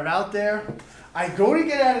 I drive out there. I go to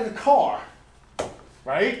get out of the car.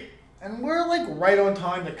 Right? And we're like right on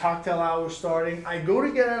time. The cocktail hour is starting. I go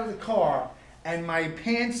to get out of the car, and my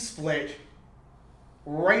pants split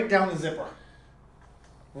right down the zipper.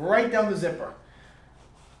 Right down the zipper.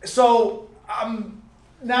 So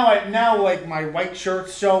now like my white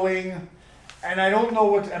shirt's showing, and I don't know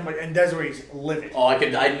what. And Desiree's livid. Oh,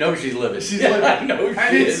 I know she's livid. She's Yeah, livid. I know And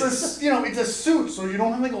she it's is. it's a suit, so you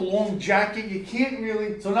don't have like a long jacket. You can't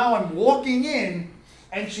really. So now I'm walking in,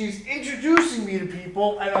 and she's introducing me to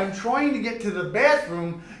people, and I'm trying to get to the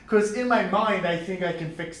bathroom because in my mind I think I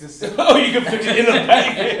can fix this suit. Oh, you can fix it in the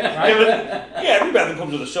back. Yeah, every bathroom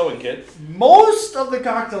comes with a sewing kit. Most of the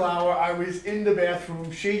cocktail hour, I was in the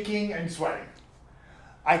bathroom shaking and sweating.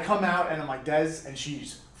 I come out and I'm like, Des, and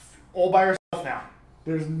she's all by herself now.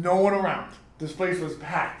 There's no one around. This place was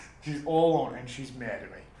packed. She's all alone, and she's mad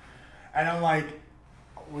at me. And I'm like,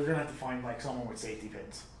 we're gonna have to find like someone with safety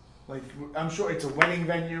pins. Like, I'm sure it's a wedding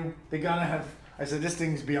venue. They gotta have. I said, this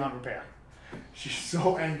thing's beyond repair. She's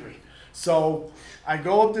so angry. So I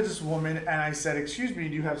go up to this woman and I said, excuse me,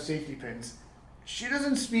 do you have safety pins? She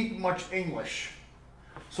doesn't speak much English.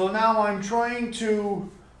 So now I'm trying to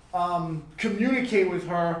communicate with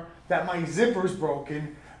her that my zipper's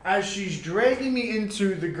broken as she's dragging me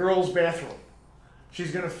into the girls' bathroom.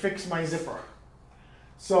 She's gonna fix my zipper.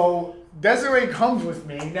 So Desiree comes with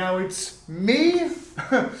me. Now it's me,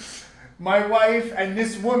 my wife, and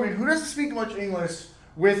this woman who doesn't speak much English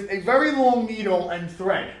with a very long needle and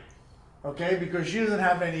thread. Okay, because she doesn't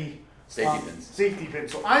have any safety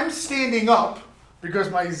pins. So I'm standing up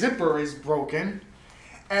because my zipper is broken,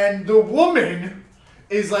 and the woman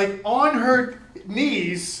is like on her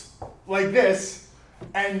knees like this,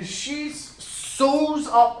 and she sews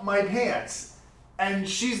up my pants, and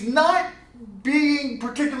she's not being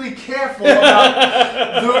particularly careful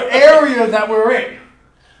about the area that we're in,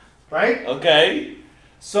 right? Okay.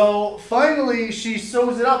 So finally she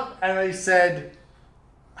sews it up, and I said,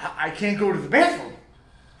 I can't go to the bathroom.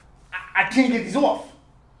 I can't get these off.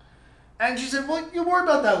 And she said, well, you worry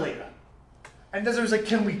about that later. And Desiree was like,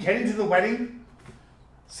 can we get into the wedding?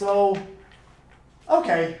 So,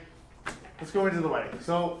 okay, let's go into the wedding.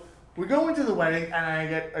 So we go into the wedding, and I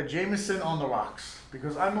get a Jameson on the rocks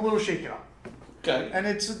because I'm a little shaken up. Okay. And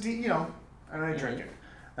it's, and I drink it.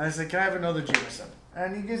 And I said, can I have another Jameson?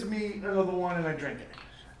 And he gives me another one, and I drink it.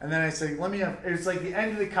 And then I say, let me have, it's like the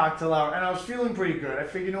end of the cocktail hour, and I was feeling pretty good. I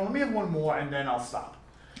figured, let me have one more, and then I'll stop.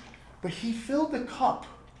 But he filled the cup,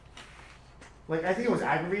 like, I think it was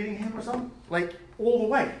aggravating him or something, like, all the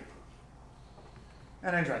way.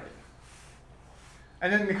 And I drank it.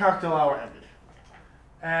 And then the cocktail hour ended.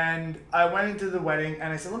 And I went into the wedding,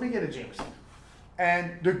 and I said, let me get a Jameson.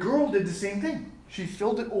 And the girl did the same thing. She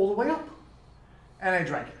filled it all the way up. And I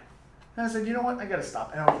drank it. And I said, you know what, I gotta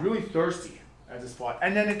stop. And I was really thirsty at this spot.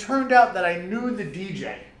 And then it turned out that I knew the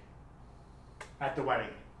DJ at the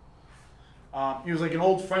wedding. He was like an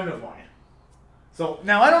old friend of mine. So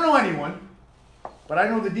now I don't know anyone, but I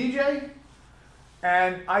know the DJ,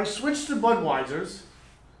 and I switched to Budweiser's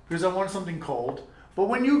because I wanted something cold. But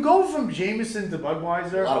when you go from Jameson to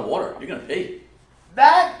Budweiser, A lot of water. You're gonna pee.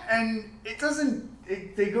 that and it doesn't.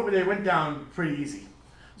 They went down pretty easy.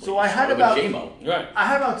 So I had about Right. I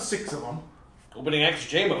had about 6 of them. Opening X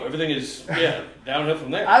JMO. Everything is downhill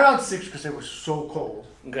from there. I had about 6 because they were so cold.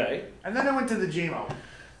 Okay. And then I went to the JMO.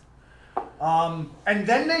 And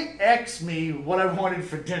then they asked me what I wanted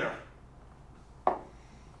for dinner.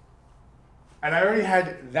 And I already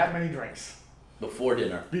had that many drinks. Before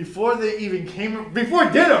dinner. Before they even before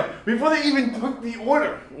dinner, before they even took the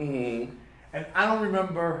order. Mm-hmm. And I don't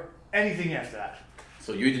remember anything after that.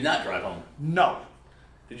 So you did not drive home. No.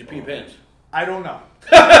 Did you pee your pants? I don't know.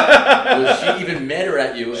 Was she even madder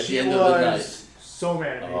at you at the end of the night? She was so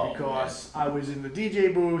mad at me Oh, because I was in the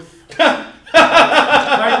DJ booth, microphone.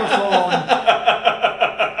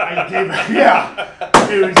 I gave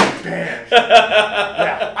it was bad.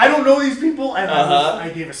 Yeah, I don't know these people, and I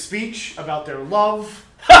gave a speech about their love.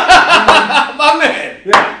 My man!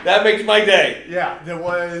 Yeah, That makes my day. yeah. There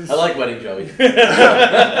was. I like wedding Joey. I do.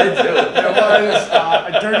 There was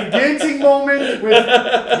a Dirty Dancing moment with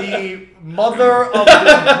the mother of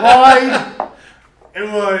the bride.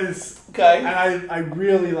 It was. Okay. And I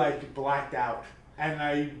really blacked out, and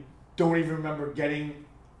I don't even remember getting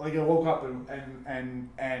I woke up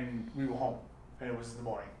and we were home, and it was in the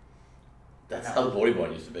morning. That's how the boy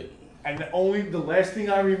born used to be. And the last thing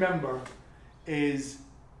I remember is,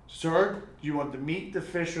 sir, do you want the meat, the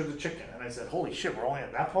fish, or the chicken? And I said, holy shit, we're only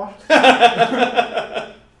at that part?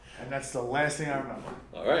 And that's the last thing I remember.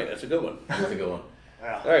 All right, that's a good one. That's a good one.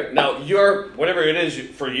 Yeah. All right, now whatever it is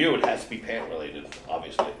for you, it has to be pant related,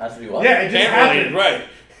 obviously. Has to be what? Yeah, it just Pant happened. related,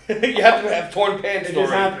 right? You have to have torn pants It story.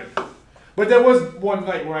 just happened. But there was one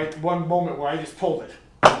moment where I just pulled it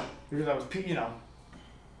because I was,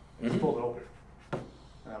 just pulled it open, and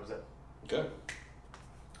that was it. Okay.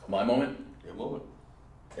 My moment? Your moment.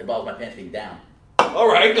 It involves my pants being down. All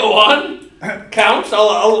right, go on. Counts.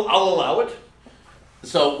 I'll allow it.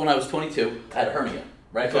 So when I was 22, I had a hernia,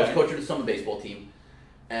 right? So I was Okay. coaching the summer baseball team,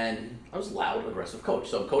 and I was a loud, aggressive coach.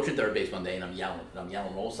 So I'm coaching third base one day, and I'm yelling, and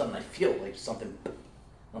all of a sudden I feel like something.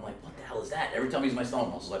 I'm like, what the hell is that? Every time I use my stomach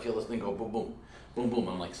muscles, I feel this thing go boom, boom, boom, boom.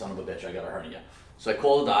 I'm like, son of a bitch, I got a hernia. So I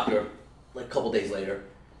call the doctor, like a couple days later,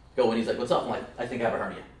 and he's like, what's up? I'm like, I think I have a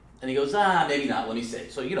hernia. And he goes, maybe not, let me see.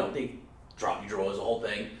 So, they drop your drawers, the whole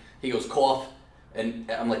thing. He goes, cough, and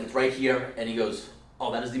I'm like, it's right here. And he goes,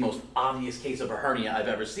 oh, that is the most obvious case of a hernia I've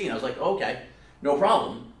ever seen. I was like, okay, no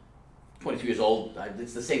problem. 22 years old.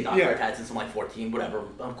 It's the same doctor I've had since I'm like 14, whatever.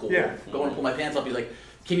 I'm cool. Yeah. Going to pull my pants up. He's like,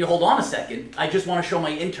 can you hold on a second? I just want to show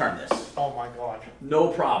my intern this. Oh my God. No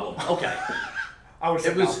problem. Okay.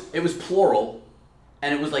 It was plural,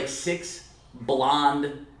 and it was like 6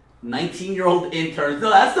 blonde 19-year-old interns.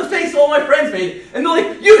 No, that's the face all my friends made. And they're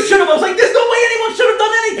like, you should have. I was like, there's no way anyone should have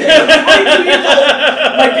done anything. I was 22 years old.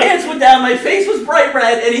 My pants were down. My face was bright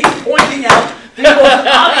red. And he's pointing out the most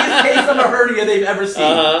obvious case of a hernia they've ever seen.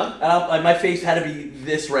 And my face had to be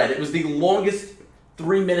this red. It was the longest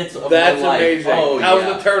 3 minutes of my life. That's amazing. Oh, How's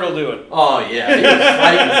the turtle doing? Oh, yeah. He was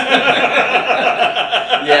frightened.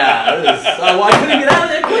 Yeah. I couldn't get out of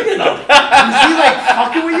there quick enough. Was he like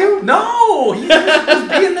fucking with you? No, he was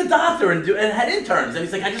being the doctor and had interns. And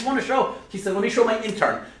he's like, I just want to show. He said, let me show my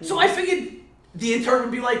intern. So I figured the intern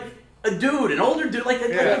would be like a dude, an older dude, like a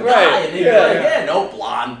guy. And they'd be like, no,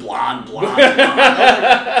 blonde.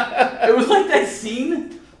 It was like that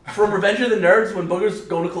scene from Revenge of the Nerds when Booger's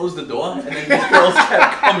going to close the door and then these girls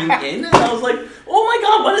kept coming in. And I was like, oh my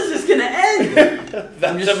God, when is this going to end?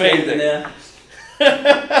 That's amazing. There.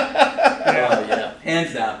 Yeah,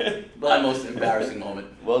 hands down. My most embarrassing moment.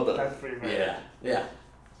 Well done. That's pretty bad. Yeah.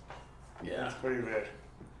 That's pretty bad.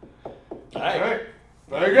 All right.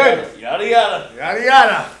 Very good. Yada yada. Yada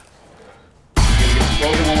yada. You gonna get the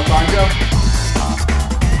slogan one more time, Joe?